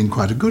if it could have been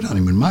quite a good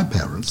honeymoon. My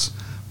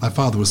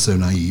father was so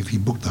naive, he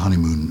booked the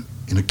honeymoon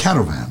in a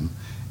caravan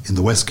in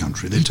the West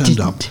Country. They turned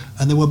up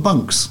and there were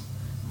bunk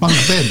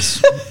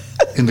beds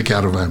in the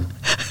caravan.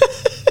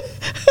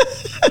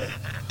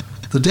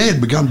 The day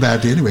had begun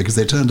badly anyway because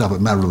they turned up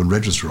at Marylebone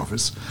Register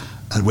Office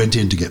and went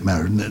in to get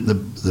married, and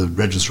the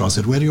registrar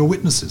said, "Where are your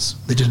witnesses?"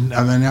 They didn't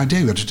have any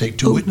idea. We had to take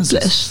two witnesses.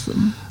 Bless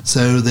them.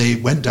 So they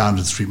went down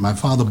to the street. My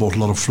father bought a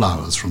lot of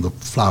flowers from the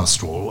flower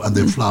stall, and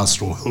the flower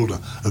stall holder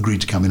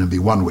agreed to come in and be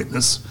one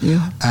witness.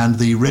 Yeah. And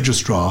the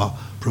registrar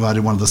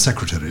provided one of the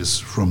secretaries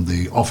from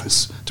the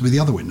office to be the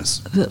other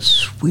witness. That's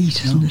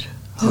sweet, isn't it? Yeah.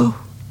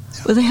 Oh.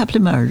 Yeah. Were they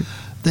happily married?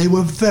 They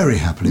were very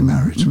happily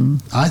married.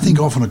 I think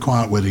often a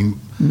quiet wedding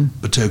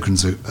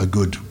betokens a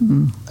good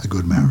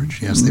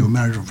marriage. Yes, they were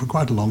married for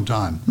quite a long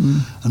time.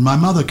 And my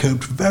mother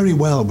coped very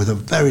well with a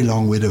very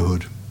long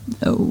widowhood.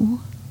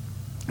 Oh.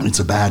 And it's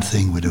a bad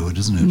thing, widowhood,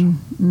 isn't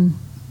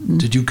it?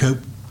 Did you cope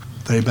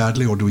very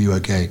badly, or were you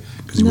okay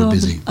because you were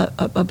busy?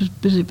 I was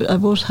busy, but I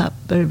was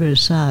very, very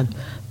sad.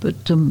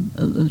 But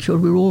I'm sure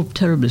we were all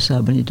terribly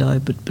sad when he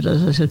died. But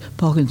as I said,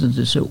 Parkinson's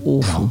is so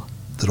awful. No,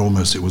 that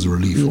almost it was a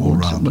relief all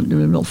round.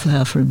 Not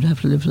fair for him to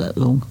have to live that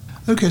long.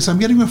 Okay, so I'm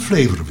getting a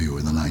flavour of you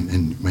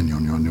when you're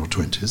in your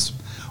 20s.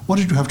 What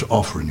did you have to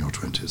offer in your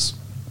 20s?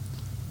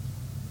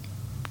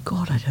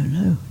 God, I don't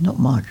know. Not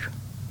much.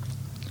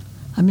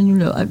 I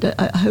mean,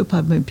 I hope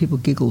I made people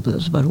giggle, but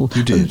that's about all.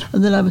 You did.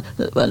 And then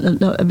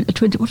at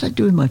 20, what did I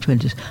do in my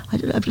 20s? I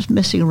was just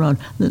messing around.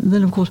 And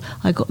then, of course,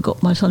 I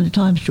got my Sunday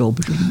Times job,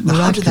 which was miraculous.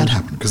 How did that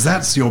happen? Because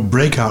that's your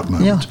breakout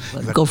moment.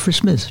 Yeah, Godfrey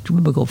Smith. Do you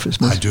remember Godfrey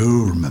Smith? I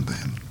do remember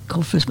him.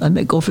 I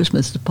met Godfrey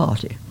Smith at a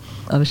party.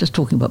 I was just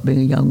talking about being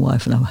a young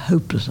wife and how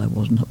hopeless I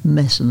was and a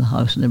mess in the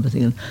house and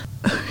everything. And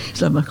he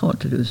said, I can't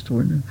tell you the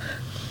story now.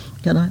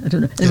 Can I? I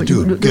don't know. Anyway,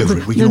 do it. Go for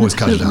it. We can always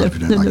cut it out if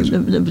you don't like it.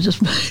 No, it was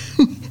just...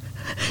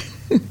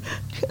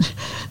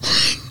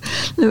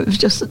 No, it was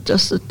just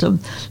that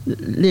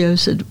Leo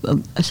said,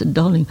 I said,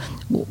 darling,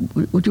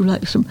 would you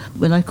like some...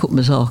 When I cooked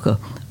mazaka,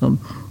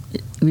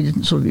 we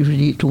didn't sort of usually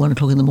eat till 1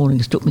 o'clock in the morning.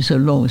 It took me so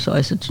long. So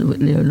I said to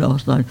Leo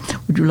last night,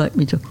 would you like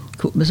me to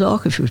cook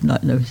mazaka if you was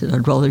night? No, he said,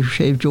 I'd rather you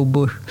shaved your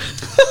bush.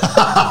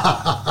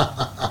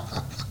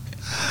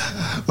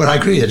 Well, I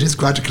agree. It is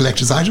quite a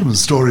collector's item as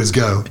stories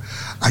go.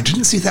 I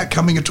didn't see that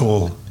coming at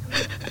all.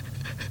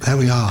 There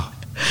we are.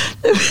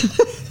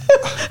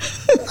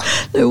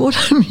 No, what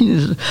I mean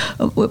is,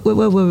 where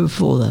were we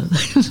before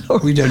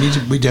that? We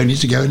don't need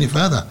to go any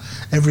further.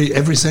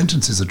 Every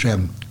sentence is a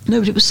gem. No,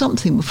 but it was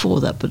something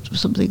before that. But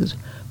something that's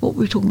what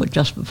were we talking about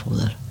just before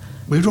that?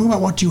 We were talking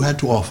about what you had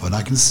to offer, and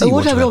I can see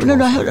what you had to offer.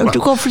 No, I had to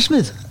Godfrey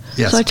Smith.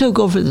 Yes. So I told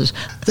Godfrey this.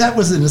 That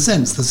was, in a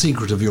sense, the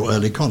secret of your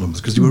early columns,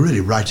 because you were really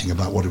writing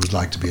about what it was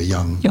like to be a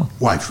young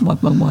wife. My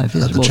wife,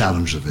 yes. The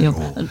challenge of it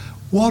all.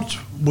 What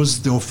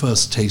was your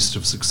first taste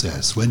of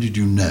success? When did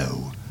you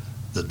know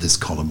that this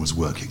column was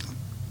working?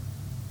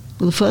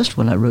 Well, the first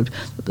one I wrote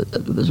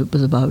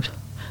was about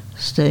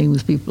staying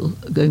with people,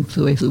 going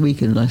away for the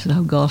weekend, and I said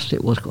how ghastly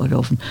it was quite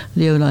often.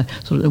 Leo and I,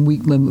 sort of, a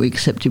week when we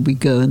accepted we'd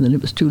go, and then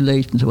it was too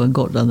late, and so when I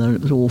got down there,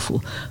 it was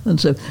awful. And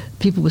so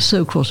people were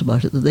so cross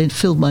about it that they'd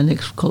filled my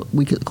next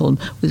week at the column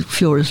with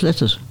furious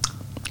letters.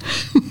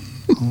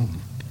 Oh,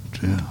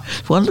 dear.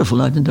 It's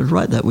wonderful. I didn't have to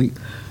write that week.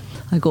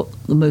 I got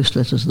the most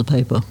letters of the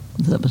paper,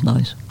 so that was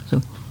nice.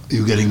 So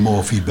you were getting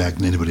more feedback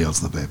than anybody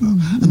else in the paper.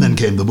 And then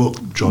came the book,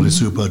 Jolly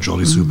Super,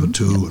 Jolly Super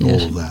 2, and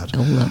yes, all of that.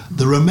 All that.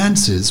 The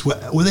romances,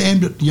 were they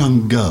aimed at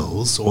young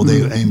girls, or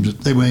they were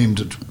aimed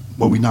at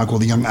what we now call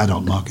the young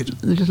adult market?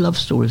 They were just love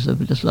stories. They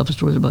were just love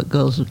stories about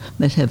girls who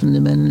met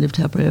heavenly men and lived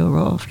happily ever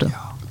after.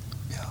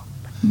 Yeah.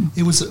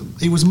 It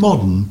was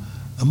modern,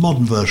 a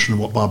modern version of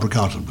what Barbara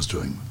Carlton was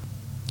doing.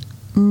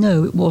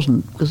 No, it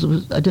wasn't, because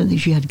I don't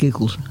think she had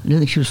giggles. I don't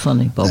think she was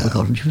funny, Barbara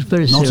Carlton. She was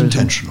very serious. Not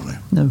intentionally.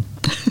 No.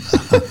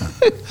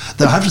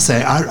 Though I have to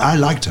say, I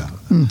liked her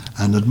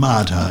and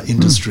admired her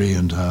industry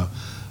and her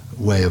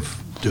way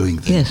of doing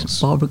things.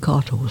 Yes, Barbara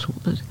Carter was.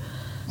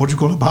 What do you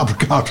call her, Barbara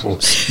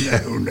Cartles?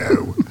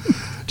 No.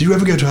 Did you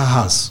ever go to her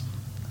house?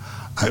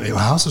 Her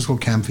house was called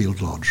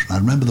Camfield Lodge. I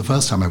remember the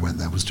first time I went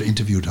there was to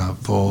interview her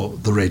for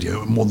the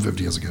radio more than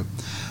 50 years ago.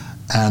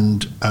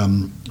 And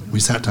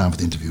we sat down for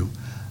the interview.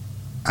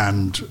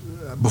 And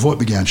before it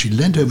began, she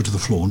leant over to the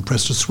floor and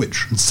pressed a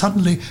switch. And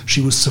suddenly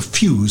she was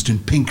suffused in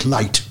pink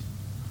light.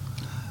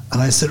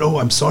 And I said, "Oh,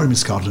 I'm sorry,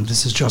 Miss Carlton,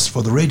 this is just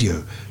for the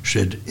radio." She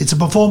said, "It's a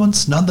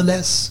performance,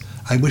 nonetheless.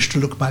 I wish to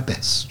look my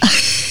best."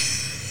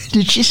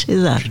 Did she say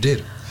that? She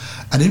did.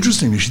 And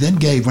interestingly, she then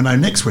gave, when I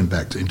next went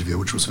back to interview,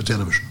 which was for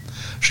television,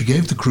 she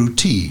gave the crew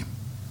tea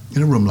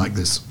in a room like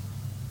this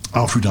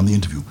after we'd done the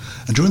interview.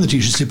 And during the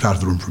tea, she slipped out of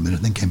the room for a minute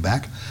and then came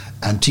back.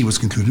 And tea was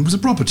concluded. It was a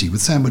proper tea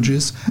with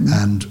sandwiches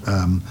and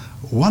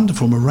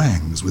wonderful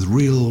meringues with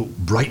real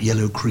bright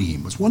yellow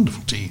cream. It was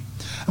wonderful tea.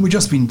 And we'd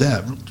just been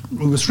there.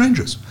 We were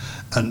strangers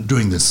and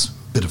doing this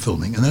bit of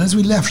filming. And then as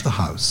we left the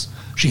house,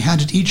 she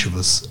handed each of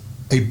us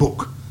a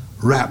book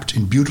wrapped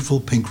in beautiful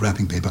pink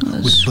wrapping paper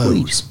with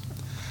bows.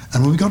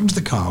 And when we got into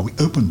the car, we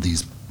opened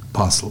these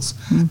parcels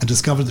and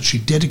discovered that she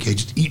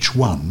dedicated each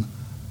one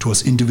to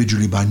us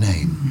individually by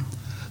name.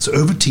 So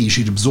over tea,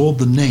 she'd absorbed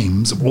the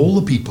names of all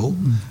the people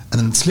and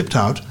then slipped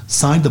out,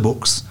 signed the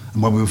books,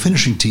 and when we were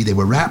finishing tea, they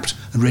were wrapped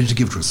and ready to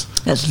give to us.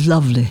 That's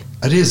lovely.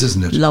 It is,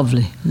 isn't it?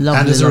 Lovely. And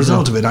as a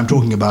result of it, I'm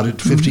talking about it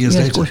 50 years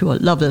later. Yes, of course you are.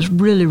 Lovely. That's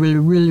really, really,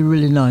 really,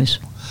 really nice.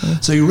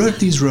 So you wrote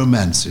these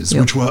romances,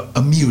 which were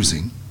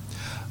amusing.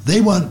 They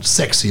weren't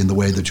sexy in the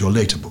way that your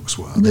later books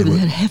were. No, they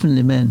had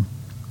heavenly men.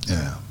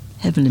 Yeah.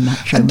 Heavenly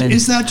macho And men.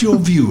 is that your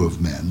view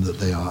of men, that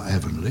they are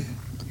heavenly?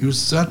 You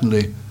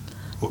certainly...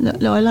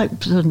 No, I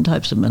like certain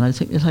types of men. I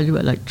think I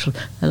like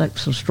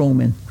sort of strong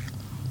men,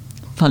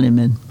 funny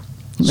men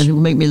who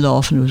make me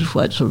laugh and who are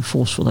quite sort of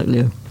forceful, like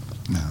Leo.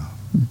 No.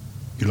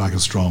 You like a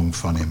strong,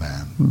 funny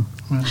man.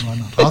 Well, why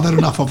not? Are there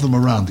enough of them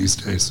around these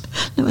days?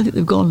 No, I think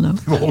they've gone now.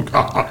 They've all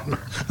gone.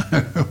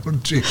 Oh,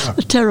 dear. They're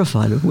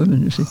terrified of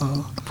women, you see.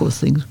 Poor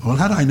things. Well,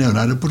 had I known,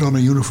 I'd have put on a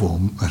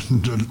uniform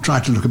and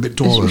tried to look a bit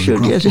taller. Yes, you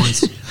should, and yes.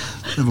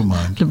 voice. Never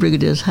mind. The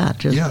brigadier's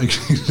hat, yes. Yeah,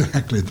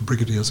 exactly, the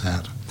brigadier's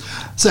hat.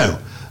 So,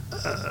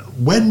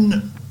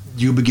 when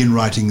you begin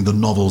writing the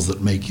novels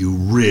that make you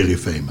really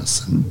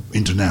famous and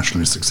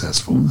internationally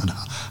successful, and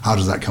how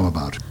does that come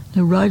about?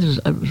 I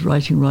was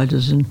writing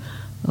writers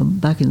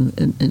back in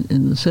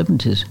the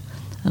 70s,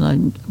 and I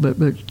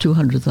wrote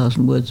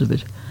 200,000 words of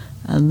it.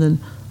 And then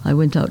I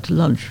went out to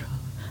lunch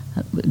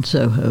in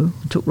Soho,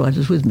 took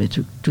writers with me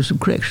to do some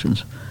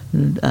corrections,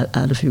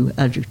 add a few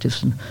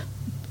adjectives and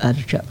add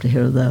a chapter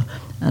here or there.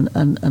 And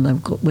I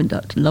went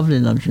out to lovely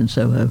lunch in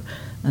Soho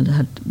and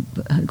had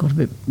got a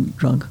bit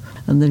drunk,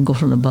 and then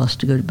got on a bus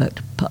to go back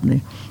to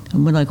Putney.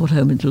 And when I got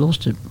home, I'd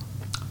lost it.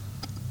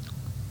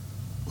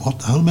 What,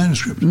 the whole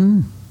manuscript?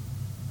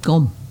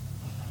 Gone.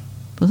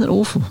 Wasn't that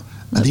awful?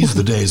 And these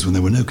were the days when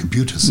there were no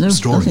computers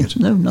storing it.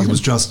 No, nothing. It was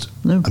just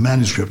a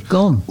manuscript.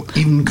 Gone.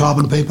 Even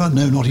carbon paper?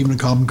 No, not even a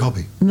carbon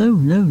copy. No,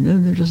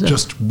 just that.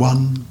 Just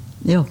one.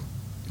 Yeah.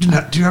 Do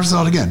you have to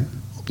start again?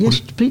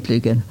 Yes, completely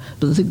again.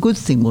 But the good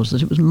thing was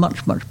that it was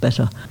much, much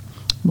better,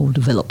 more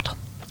developed.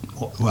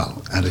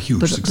 Well, and a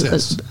huge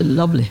success.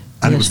 Lovely.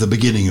 And it was the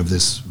beginning of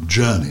this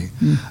journey.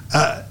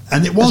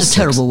 And it was... That's a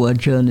terrible word,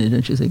 journey,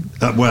 don't you think?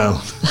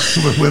 Well,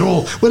 we're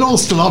all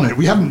still on it.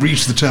 We haven't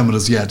reached the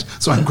terminus yet,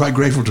 so I'm quite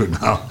grateful to it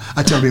now.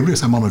 I tell people,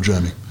 yes, I'm on a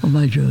journey. On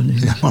my journey.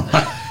 Yeah,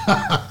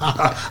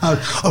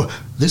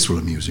 this will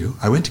amuse you.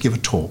 I went to give a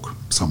talk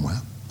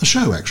somewhere, a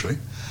show actually,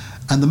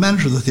 and the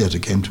manager of the theatre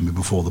came to me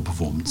before the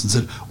performance and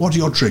said, "What are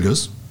your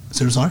triggers?" I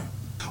said, "Sorry?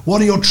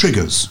 What are your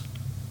triggers?"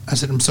 I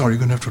said, "I'm sorry, you're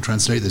going to have to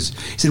translate this."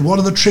 He said, "What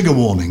are the trigger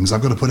warnings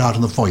I've got to put out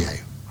in the foyer?"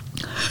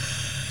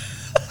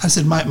 I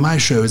said, my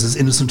show is as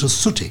innocent as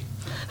sooty.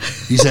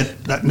 He said,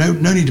 no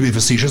need to be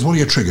facetious, what are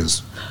your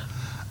triggers?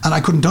 And I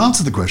couldn't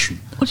answer the question.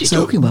 What are you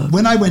talking about?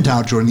 When I went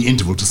out during the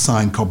interval to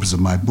sign copies of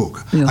my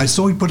book, I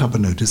saw he put up a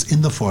notice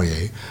in the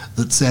foyer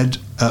that said,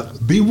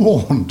 "Be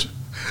warned,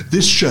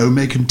 this show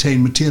may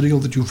contain material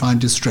that you find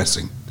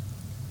distressing."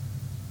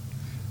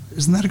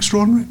 Isn't that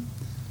extraordinary?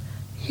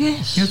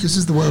 Yes. Yes, this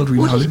is the world we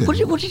now live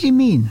in. What did he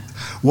mean?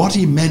 What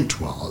he meant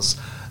was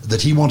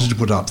that he wanted to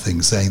put up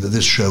things saying that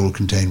this show will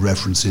contain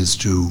references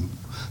to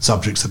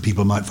subjects that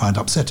people might find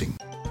upsetting.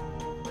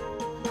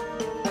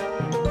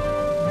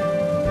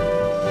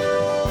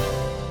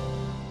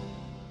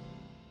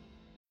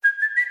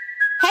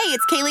 Hey,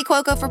 it's Kaylee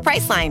Cuoco for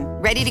Priceline.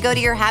 Ready to go to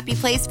your happy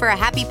place for a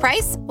happy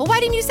price? Well, why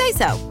didn't you say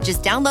so?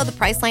 Just download the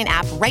Priceline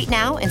app right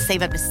now and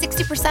save up to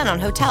 60% on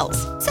hotels.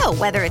 So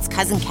whether it's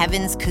Cousin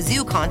Kevin's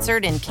Kazoo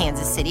Concert in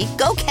Kansas City,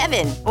 go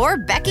Kevin, or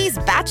Becky's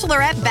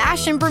Bachelorette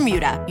Bash in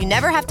Bermuda, you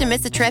never have to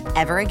miss a trip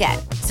ever again.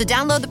 So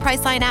download the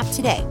Priceline app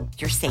today.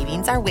 Your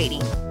savings are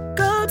waiting.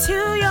 Go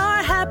to your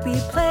happy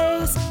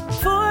place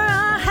for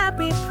a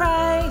happy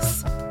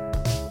price.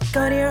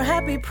 Go to your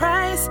happy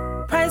price,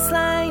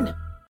 Priceline.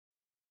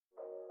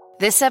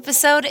 This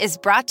episode is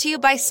brought to you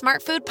by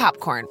Smart Food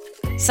Popcorn.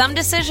 Some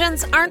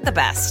decisions aren't the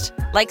best,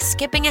 like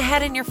skipping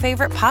ahead in your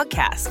favorite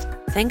podcast.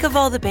 Think of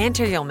all the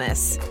banter you'll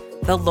miss,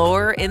 the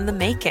lore in the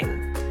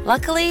making.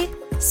 Luckily,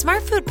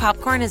 Smart Food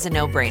Popcorn is a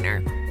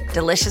no-brainer.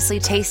 Deliciously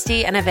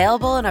tasty and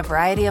available in a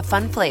variety of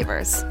fun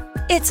flavors.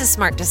 It's a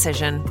smart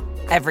decision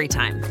every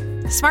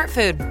time. Smart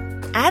Food.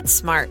 Add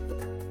smart.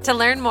 To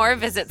learn more,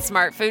 visit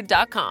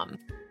smartfood.com.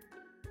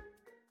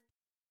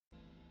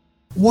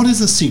 What is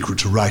the secret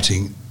to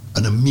writing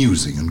an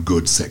amusing and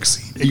good sex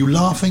scene? Are you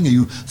laughing? Are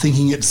you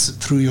thinking it's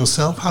through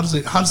yourself? How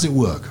does it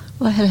work?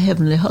 Well, I had a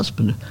heavenly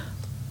husband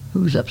who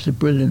was absolutely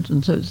brilliant,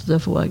 and so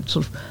therefore I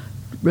sort of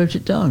wrote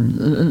it down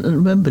and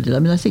remembered it. I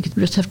mean, I think you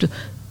just have to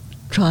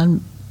try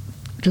and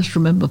just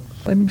remember.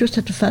 I mean, you just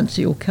have to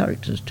fancy your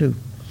characters too,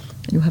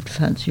 and you have to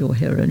fancy your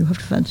hero, and you have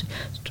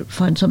to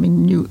find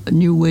something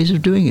new ways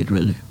of doing it.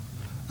 Really.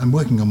 I'm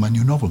working on my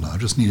new novel now. I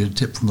just needed a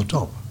tip from the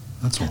top.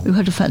 That's all. You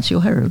had to fancy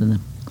your hero then.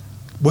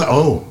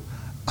 Well,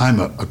 I'm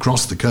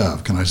across the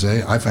curve, can I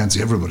say? I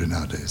fancy everybody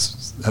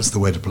nowadays. That's the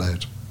way to play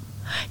it.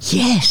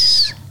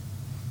 Yes.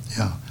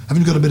 Yeah.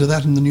 Haven't you got a bit of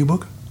that in the new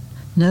book?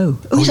 No.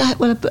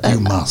 You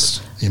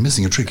must. You're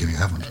missing a trick if you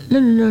haven't.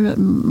 No.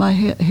 My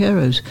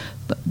heroes,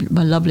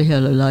 my lovely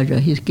hero Elijah,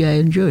 he's gay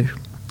and Jewish.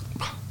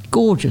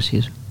 Gorgeous he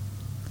is.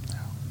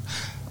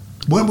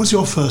 When was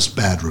your first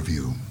bad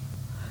review?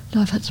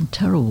 No, I've had some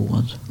terrible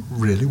ones.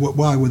 Really?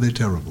 Why were they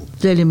terrible?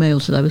 Daily Mail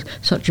said I was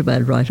such a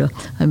bad writer.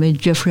 I made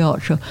Jeffrey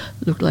Archer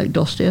look like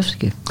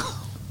Dostoevsky.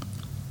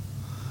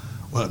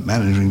 Well,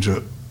 managing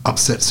to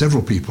upset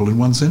several people in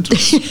one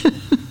sentence.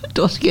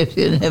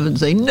 Dostoevsky in heaven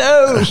saying,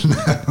 no!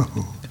 No.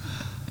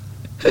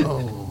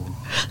 Oh.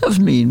 That was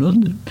mean,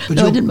 wasn't it? But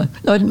No, I didn't mind.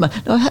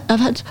 No, I've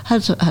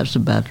had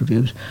some bad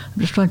reviews. I'm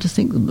just trying to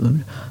think of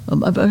them.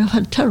 I've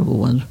had terrible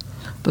ones.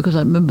 Because I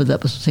remember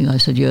that was the thing I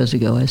said years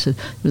ago. I said,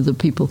 the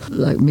people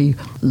like me,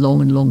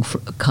 long for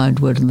a kind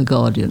word in The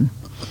Guardian.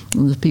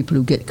 And the people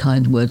who get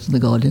kind words in The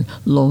Guardian,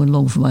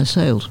 long for my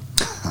sales.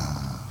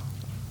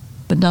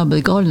 But now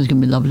The Guardian's given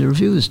me lovely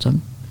reviews this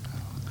time.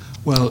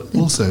 Well,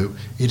 also,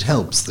 it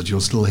helps that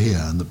you're still here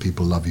and that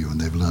people love you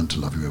and they've learned to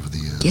love you over the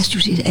years. Yes, you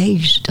see,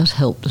 age does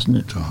help, doesn't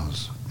it? It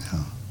does,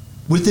 yeah.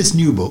 With this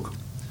new book,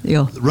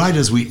 Yeah.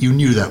 Riders Week, you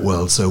knew that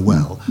world so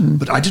well,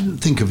 but I didn't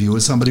think of you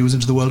as somebody who was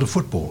into the world of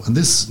football. And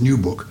this new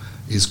book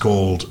is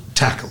called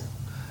Tackle.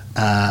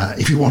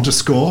 If you want to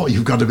score,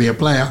 you've got to be a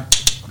player.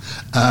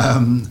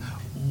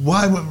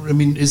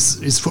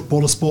 Is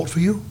football a sport for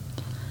you?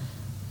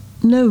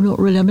 No, not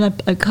really. I mean,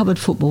 I covered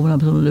football when I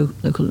was on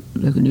a local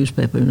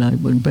newspaper.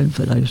 In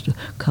Brentford, I used to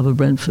cover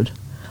Brentford.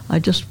 I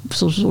just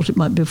sort of thought it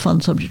might be a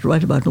fun subject to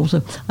write about. And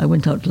also, I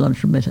went out to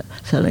lunch and met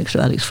Sir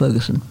Alex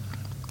Ferguson.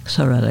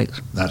 Sir Alex.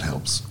 That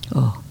helps.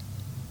 Oh.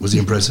 Was he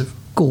impressive?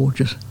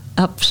 Gorgeous.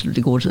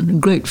 Absolutely gorgeous.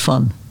 And great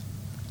fun.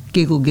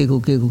 Giggle.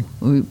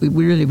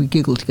 We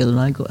giggled together, and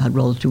I had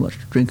rather too much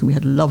to drink, and we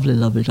had a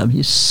lovely time.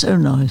 He's so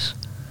nice.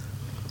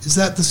 Is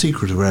that the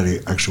secret of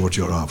really actually what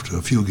you're after?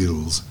 A few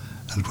giggles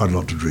and quite a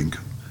lot to drink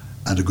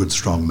and a good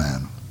strong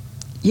man?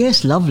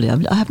 Yes, lovely. I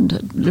mean, I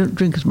don't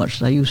drink as much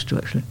as I used to,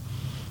 actually.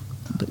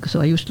 So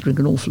I used to drink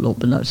an awful lot,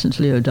 but now since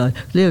Leo died,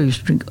 Leo used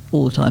to drink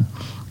all the time.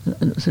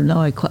 And so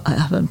now I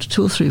have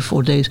 2 or 3 or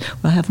 4 days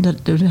where I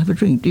don't have a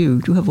drink. Do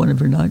you? Do you have one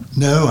every night?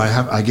 No,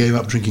 I gave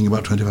up drinking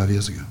about 25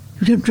 years ago.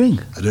 You don't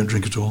drink? I don't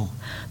drink at all.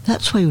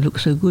 That's why you look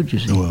so good, you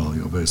see. Well,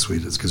 you're very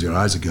sweet. It's because your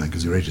eyes are going,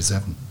 because you're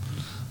 87.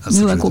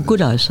 No, I've got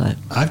good eyesight.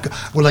 I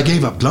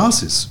gave up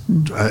glasses.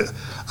 I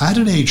had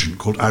an agent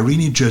called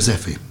Irene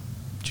Josephi.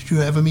 Did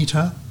you ever meet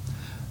her?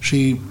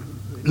 She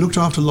looked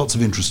after lots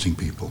of interesting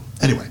people.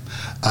 Anyway,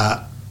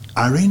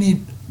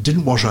 Irene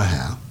didn't wash her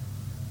hair,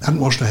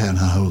 hadn't washed her hair in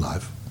her whole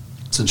life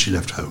since she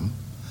left home,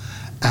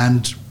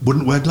 and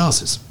wouldn't wear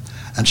glasses.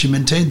 And she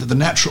maintained that the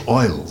natural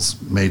oils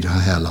made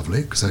her hair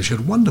lovely, because she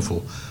had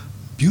wonderful,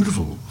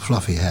 beautiful,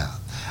 fluffy hair.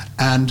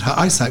 And her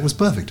eyesight was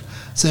perfect.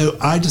 So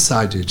I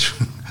decided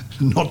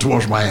not to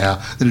wash my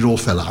hair, then it all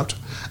fell out.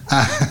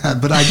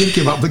 But I did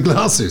give up the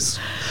glasses.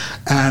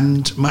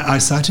 And my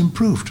eyesight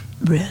improved.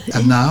 Really?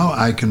 And now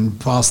I can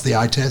pass the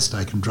eye test,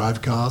 I can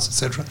drive cars,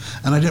 etc.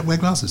 And I don't wear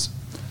glasses.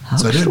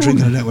 So I don't drink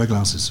and I don't wear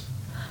glasses.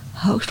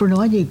 How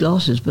extraordinary. I need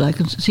glasses, but I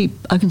can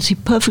see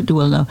perfectly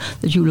well now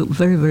that you look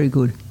very, very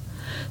good.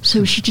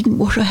 So she didn't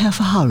wash her hair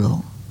for how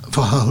long?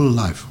 For her whole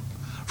life.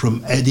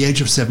 From the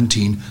age of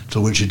 17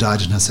 till when she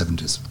died in her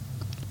 70s.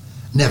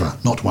 Never,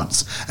 not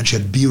once. And she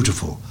had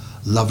beautiful,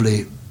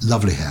 lovely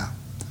hair.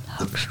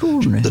 How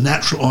extraordinary. The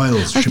natural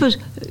oils. I suppose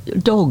a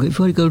dog, if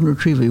you had a golden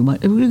retriever, you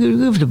might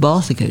go to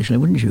bath occasionally,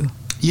 wouldn't you?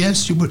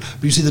 Yes, you would.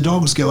 But you see, the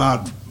dogs go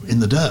out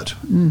in the dirt.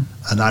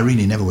 And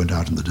Irene never went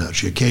out in the dirt.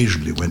 She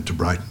occasionally went to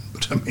Brighton.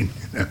 But I mean,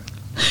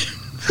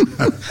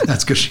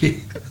 that's because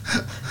she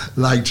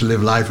liked to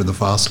live life in the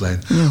fast lane.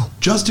 Yeah.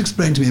 Just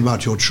explain to me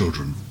about your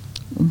children.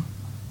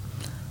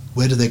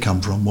 Where do they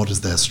come from? What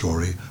is their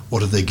story?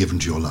 What have they given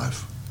to your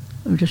life?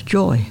 Oh, just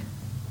joy.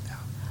 Yeah.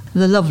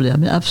 They're lovely. I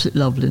mean, absolutely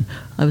lovely.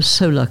 I was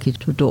so lucky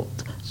to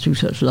adopt 2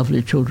 such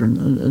lovely children,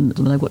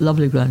 and I've got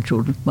lovely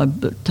grandchildren. My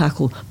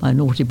Tackle, my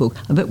naughty book.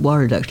 I'm a bit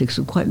worried actually because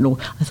I'm quite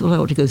naughty. I thought I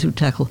ought to go through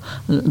Tackle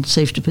and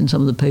safety pin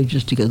some of the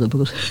pages together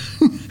because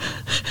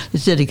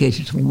it's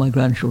dedicated to all my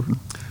grandchildren.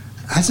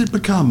 Has it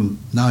become,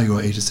 now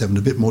you're 87,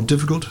 a bit more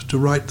difficult to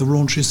write the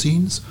raunchy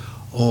scenes,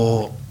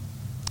 or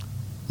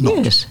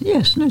not?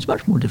 Yes. No, it's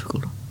much more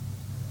difficult.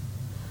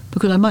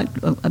 Because I'm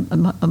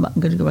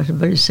going to go write a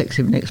very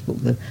sexy next book,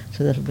 though,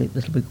 so that'll be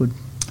good.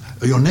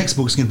 Your next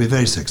book is going to be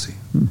very sexy.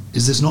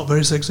 Is this not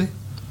very sexy?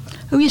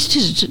 Oh yes, it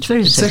is. It's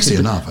very sexy. Sexy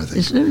enough, I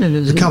think.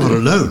 No. The cover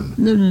alone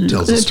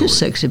tells the story. It is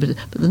sexy, but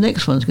the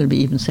next one's going to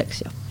be even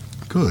sexier.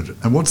 Good.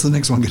 And what's the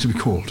next one going to be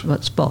called?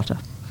 About Sparta.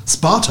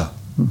 Sparta?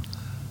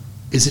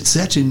 Is it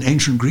set in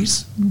ancient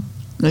Greece?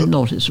 No,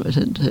 not. It's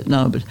set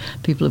now, but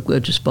people have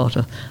gone to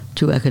Sparta,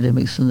 2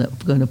 academics, and they're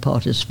going to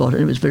party at Sparta.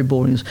 And it was very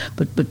boring.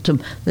 But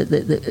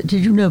did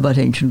you know about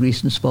ancient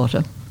Greece and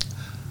Sparta?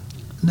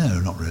 No,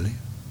 not really.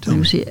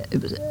 You see,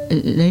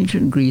 in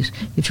ancient Greece,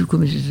 if you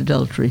committed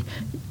adultery,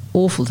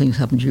 awful things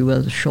happened to you,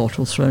 whether shot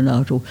or thrown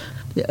out, or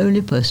the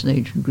only person in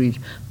ancient Greece,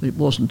 but it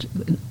wasn't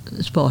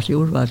Sparta, who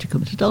was allowed to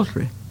commit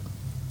adultery.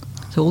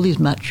 So all these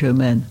macho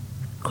men,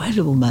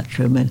 incredible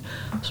macho men,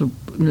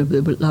 they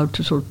were allowed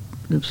to sort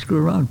of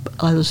screw around,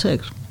 either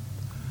sex.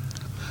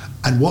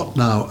 And what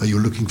now are you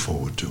looking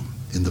forward to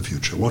in the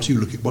future? What are you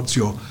looking?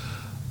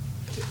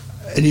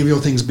 Any of your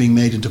things being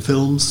made into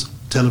films,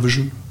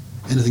 television?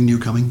 Anything new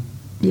coming?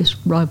 Yes,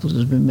 Rivals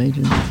has been made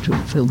into a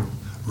film.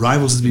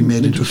 Rivals has been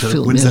made into a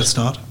film. When does that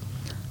start?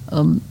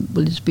 Well,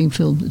 it's being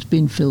filmed.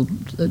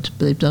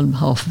 They've done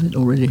half of it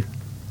already.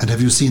 And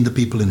have you seen the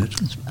people in it?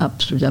 It's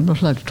absolutely. I'm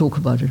not allowed to talk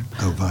about it.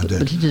 Oh, fine, don't.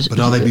 But it is. But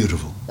are they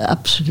beautiful?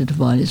 Absolutely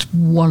divine. It's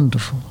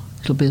wonderful.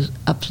 It'll be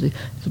absolutely.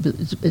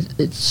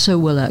 It's so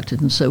well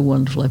acted and so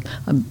wonderful.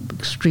 I'm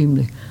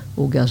extremely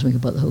orgasmic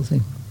about the whole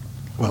thing.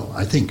 Well,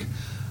 I think,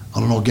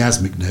 on an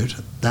orgasmic note,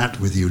 that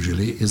with you,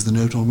 Jilly, is the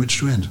note on which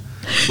to end.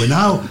 We're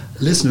now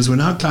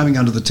climbing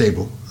under the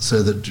table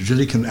so that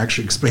Jilly can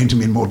actually explain to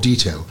me in more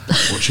detail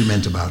what she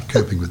meant about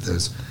coping with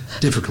those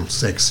difficult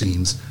sex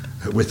scenes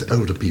with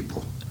older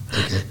people.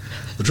 Okay.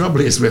 The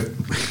trouble is,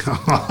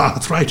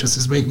 arthritis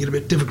is making it a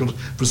bit difficult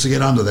for us to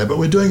get under there, but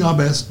we're doing our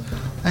best.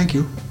 Thank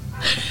you.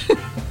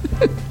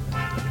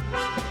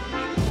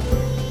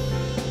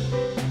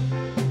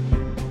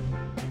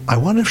 I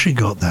wonder if she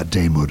got that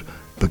damehood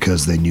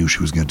because they knew she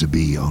was going to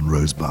be on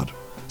Rosebud.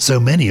 So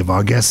many of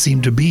our guests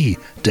seem to be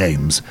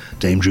dames.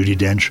 Dame Judi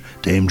Dench,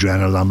 Dame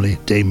Joanna Lumley,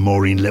 Dame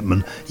Maureen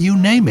Lipman, you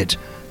name it.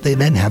 They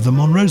then have them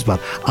on Rosebud.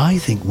 I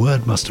think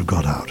word must have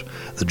got out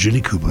that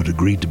Jilly Cooper had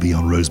agreed to be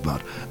on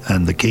Rosebud.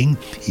 And the king,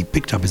 he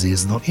picked up his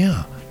ears and thought,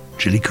 yeah,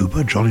 Jilly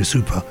Cooper, jolly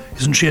super.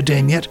 Isn't she a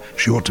dame yet?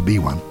 She ought to be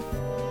one.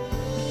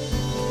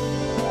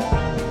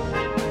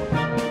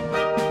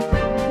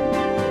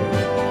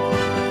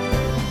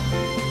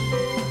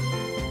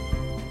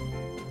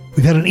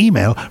 We've had an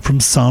email from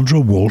Sandra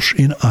Walsh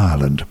in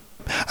Ireland.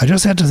 I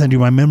just had to send you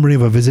my memory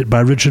of a visit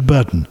by Richard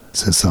Burton,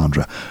 says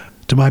Sandra,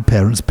 to my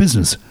parents'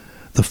 business,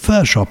 the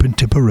fur shop in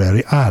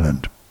Tipperary,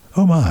 Ireland.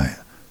 Oh my,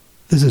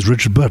 this is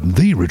Richard Burton,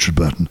 the Richard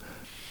Burton.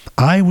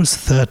 I was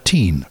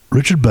 13.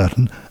 Richard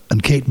Burton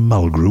and Kate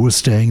Mulgrew were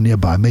staying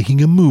nearby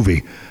making a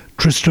movie,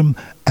 Tristram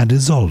and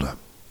Isolde.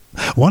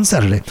 One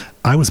Saturday,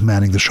 I was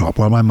manning the shop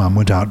while my mum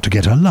went out to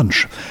get her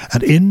lunch,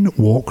 and in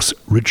walks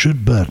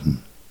Richard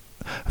Burton.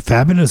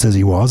 Fabulous as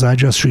he was, I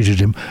just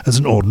treated him as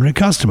an ordinary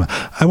customer.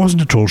 I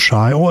wasn't at all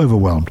shy or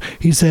overwhelmed.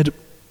 He said,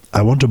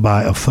 I want to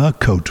buy a fur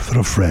coat for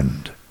a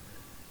friend.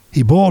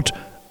 He bought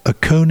a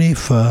Coney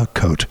fur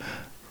coat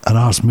and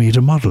asked me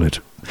to model it.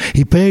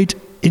 He paid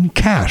in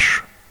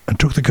cash and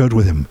took the coat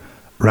with him,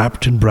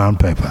 wrapped in brown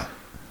paper.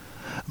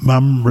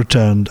 Mum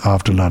returned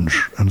after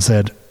lunch and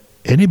said,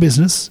 Any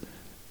business?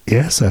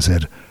 Yes, I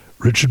said.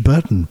 Richard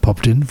Burton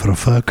popped in for a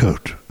fur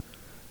coat.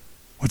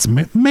 It's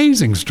an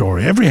amazing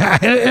story. Every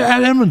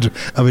element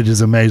of it is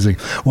amazing.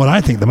 What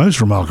I think the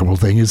most remarkable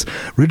thing is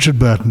Richard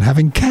Burton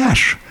having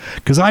cash.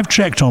 Because I've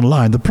checked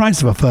online, the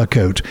price of a fur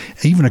coat,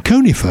 even a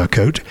Coney fur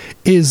coat,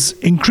 is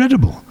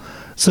incredible.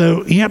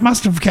 So he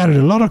must have carried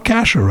a lot of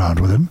cash around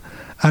with him.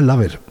 I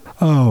love it.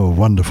 Oh,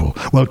 wonderful.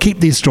 Well, keep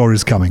these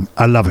stories coming.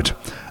 I love it.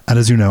 And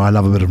as you know, I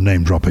love a bit of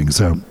name dropping.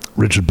 So,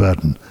 Richard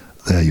Burton,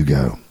 there you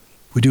go.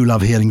 We do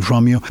love hearing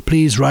from you.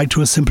 Please write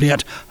to us simply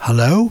at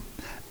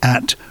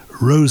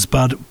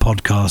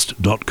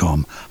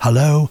hello@rosebudpodcast.com.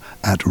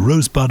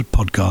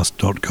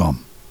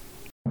 hello@rosebudpodcast.com.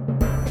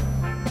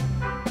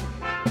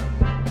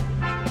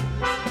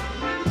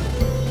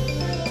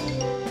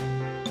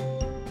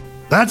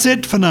 That's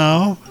it for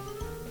now.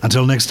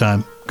 Until next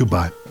time,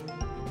 goodbye.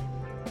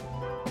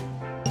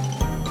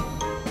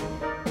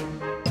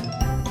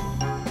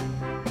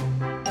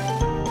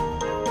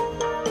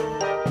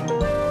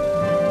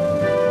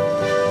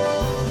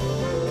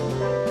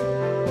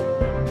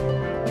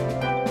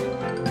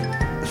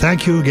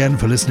 Thank you again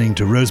for listening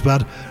to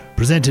Rosebud,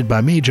 presented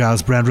by me,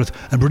 Giles Brandreth,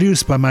 and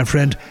produced by my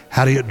friend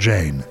Harriet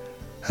Jane.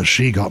 Has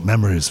she got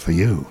memories for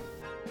you?